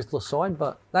that ruthless side.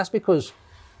 But that's because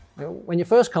when you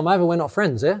first come over, we're not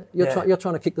friends. Yeah, you're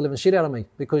trying to kick the living shit out of me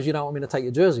because you don't want me to take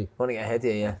your jersey. Want to get ahead of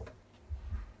you, yeah.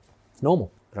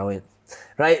 Normal. Brilliant.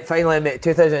 Right, finally, mate,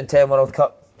 2010 World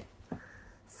Cup. Do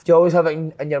you always have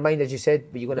it in your mind, as you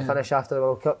said, but you're going to finish after the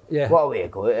World Cup? Yeah. What a way to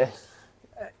go, eh?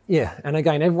 Yeah, and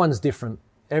again, everyone's different.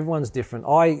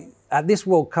 At this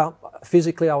World Cup,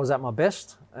 physically, I was at my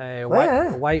best.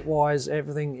 Weight-wise,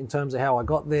 everything in terms of how I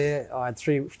got there. I had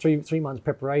three months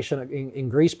preparation in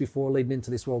Greece before leading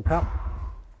into this World Cup.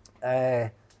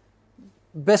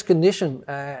 Best condition.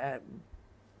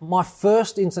 My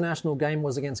first international game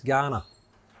was against Ghana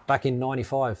back in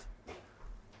 '95.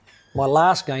 My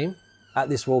last game at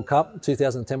this World Cup,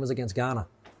 2010, was against Ghana.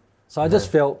 So I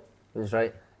just felt It was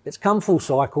right. it's come full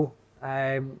cycle.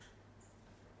 I'm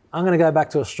going to go back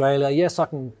to Australia. Yes, I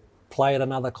can play at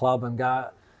another club and go.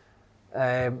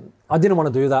 I didn't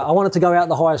want to do that. I wanted to go out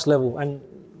the highest level, and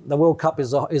the World Cup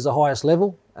is the highest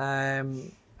level.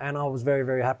 And I was very,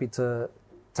 very happy to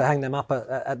hang them up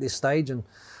at this stage, and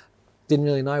didn't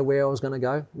really know where I was going to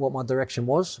go, what my direction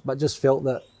was, but just felt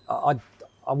that I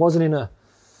wasn't in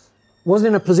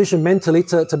a position mentally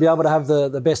to be able to have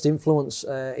the best influence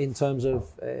in terms of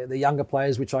the younger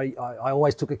players, which I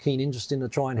always took a keen interest in to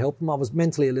try and help them. I was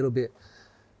mentally a little bit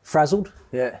frazzled,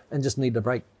 and just needed a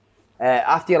break.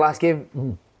 After your last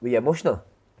game, were you emotional?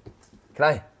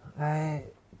 Can I?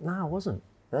 No, I wasn't.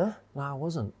 Huh? No, I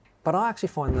wasn't. But I actually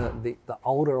find that the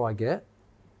older I get,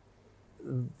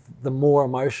 the more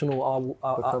emotional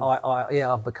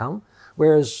I've become.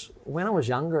 Whereas when I was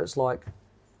younger, it's like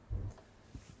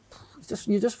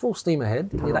you're just full steam ahead,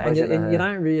 and you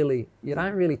don't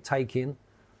really take in,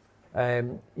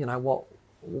 what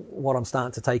I'm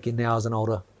starting to take in now as an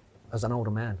older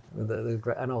man.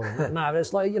 No,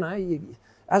 it's like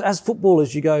as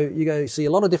footballers, you go see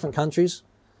a lot of different countries,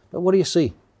 but what do you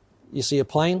see? You see a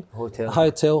plane, a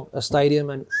hotel, a stadium,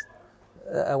 and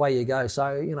away you go. So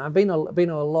I've been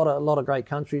to a lot of great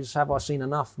countries. Have I seen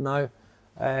enough? No.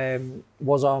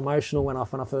 Was I emotional when I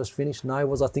first finished? No.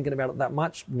 Was I thinking about it that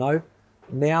much? No.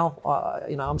 Now,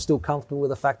 I'm still comfortable with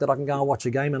the fact that I can go and watch a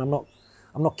game, and I'm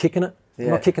not kicking it. I'm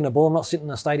not kicking the ball. I'm not sitting in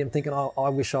the stadium thinking, I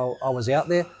wish I was out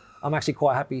there. I'm actually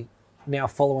quite happy now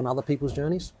following other people's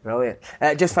journeys. Brilliant.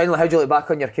 Just finally, how do you look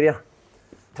back on your career?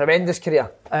 Tremendous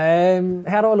career.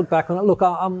 How do I look back on it? Look,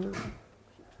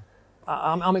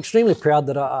 I'm extremely proud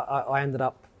that I ended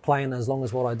up playing as long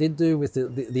as what I did do with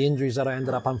the injuries that I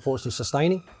ended up unfortunately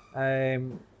sustaining.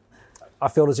 I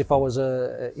felt as if I was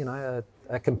a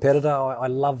competitor. I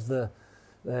love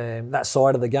that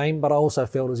side of the game, but I also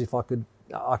felt as if I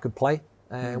could play.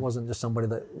 It wasn't just somebody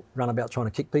that ran about trying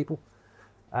to kick people.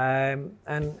 And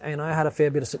I had a fair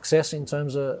bit of success in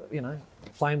terms of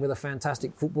playing with a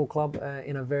fantastic football club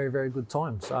in a very, very good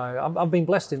time. So I've been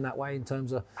blessed in that way in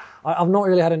terms of I've not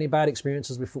really had any bad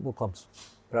experiences with football clubs.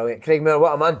 Brilliant. Craig Moore,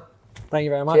 what a man. Thank you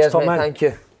very much. Cheers, top mate. man. Thank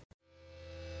you.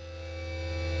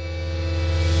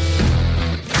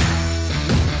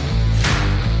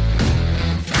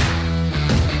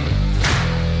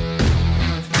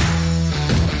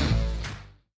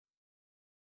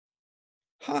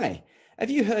 Hi, have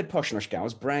you heard Poshnosh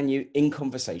Gal's brand new In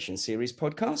Conversation series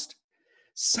podcast?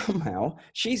 Somehow,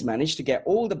 she's managed to get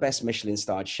all the best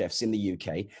Michelin-starred chefs in the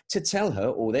UK to tell her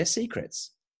all their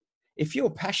secrets. If you're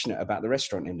passionate about the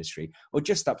restaurant industry or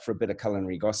just up for a bit of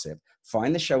culinary gossip,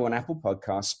 find the show on Apple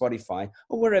Podcasts, Spotify,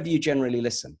 or wherever you generally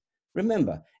listen.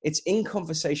 Remember, it's In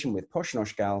Conversation with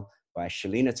Poshnosh Gal by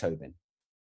Shalina Tobin.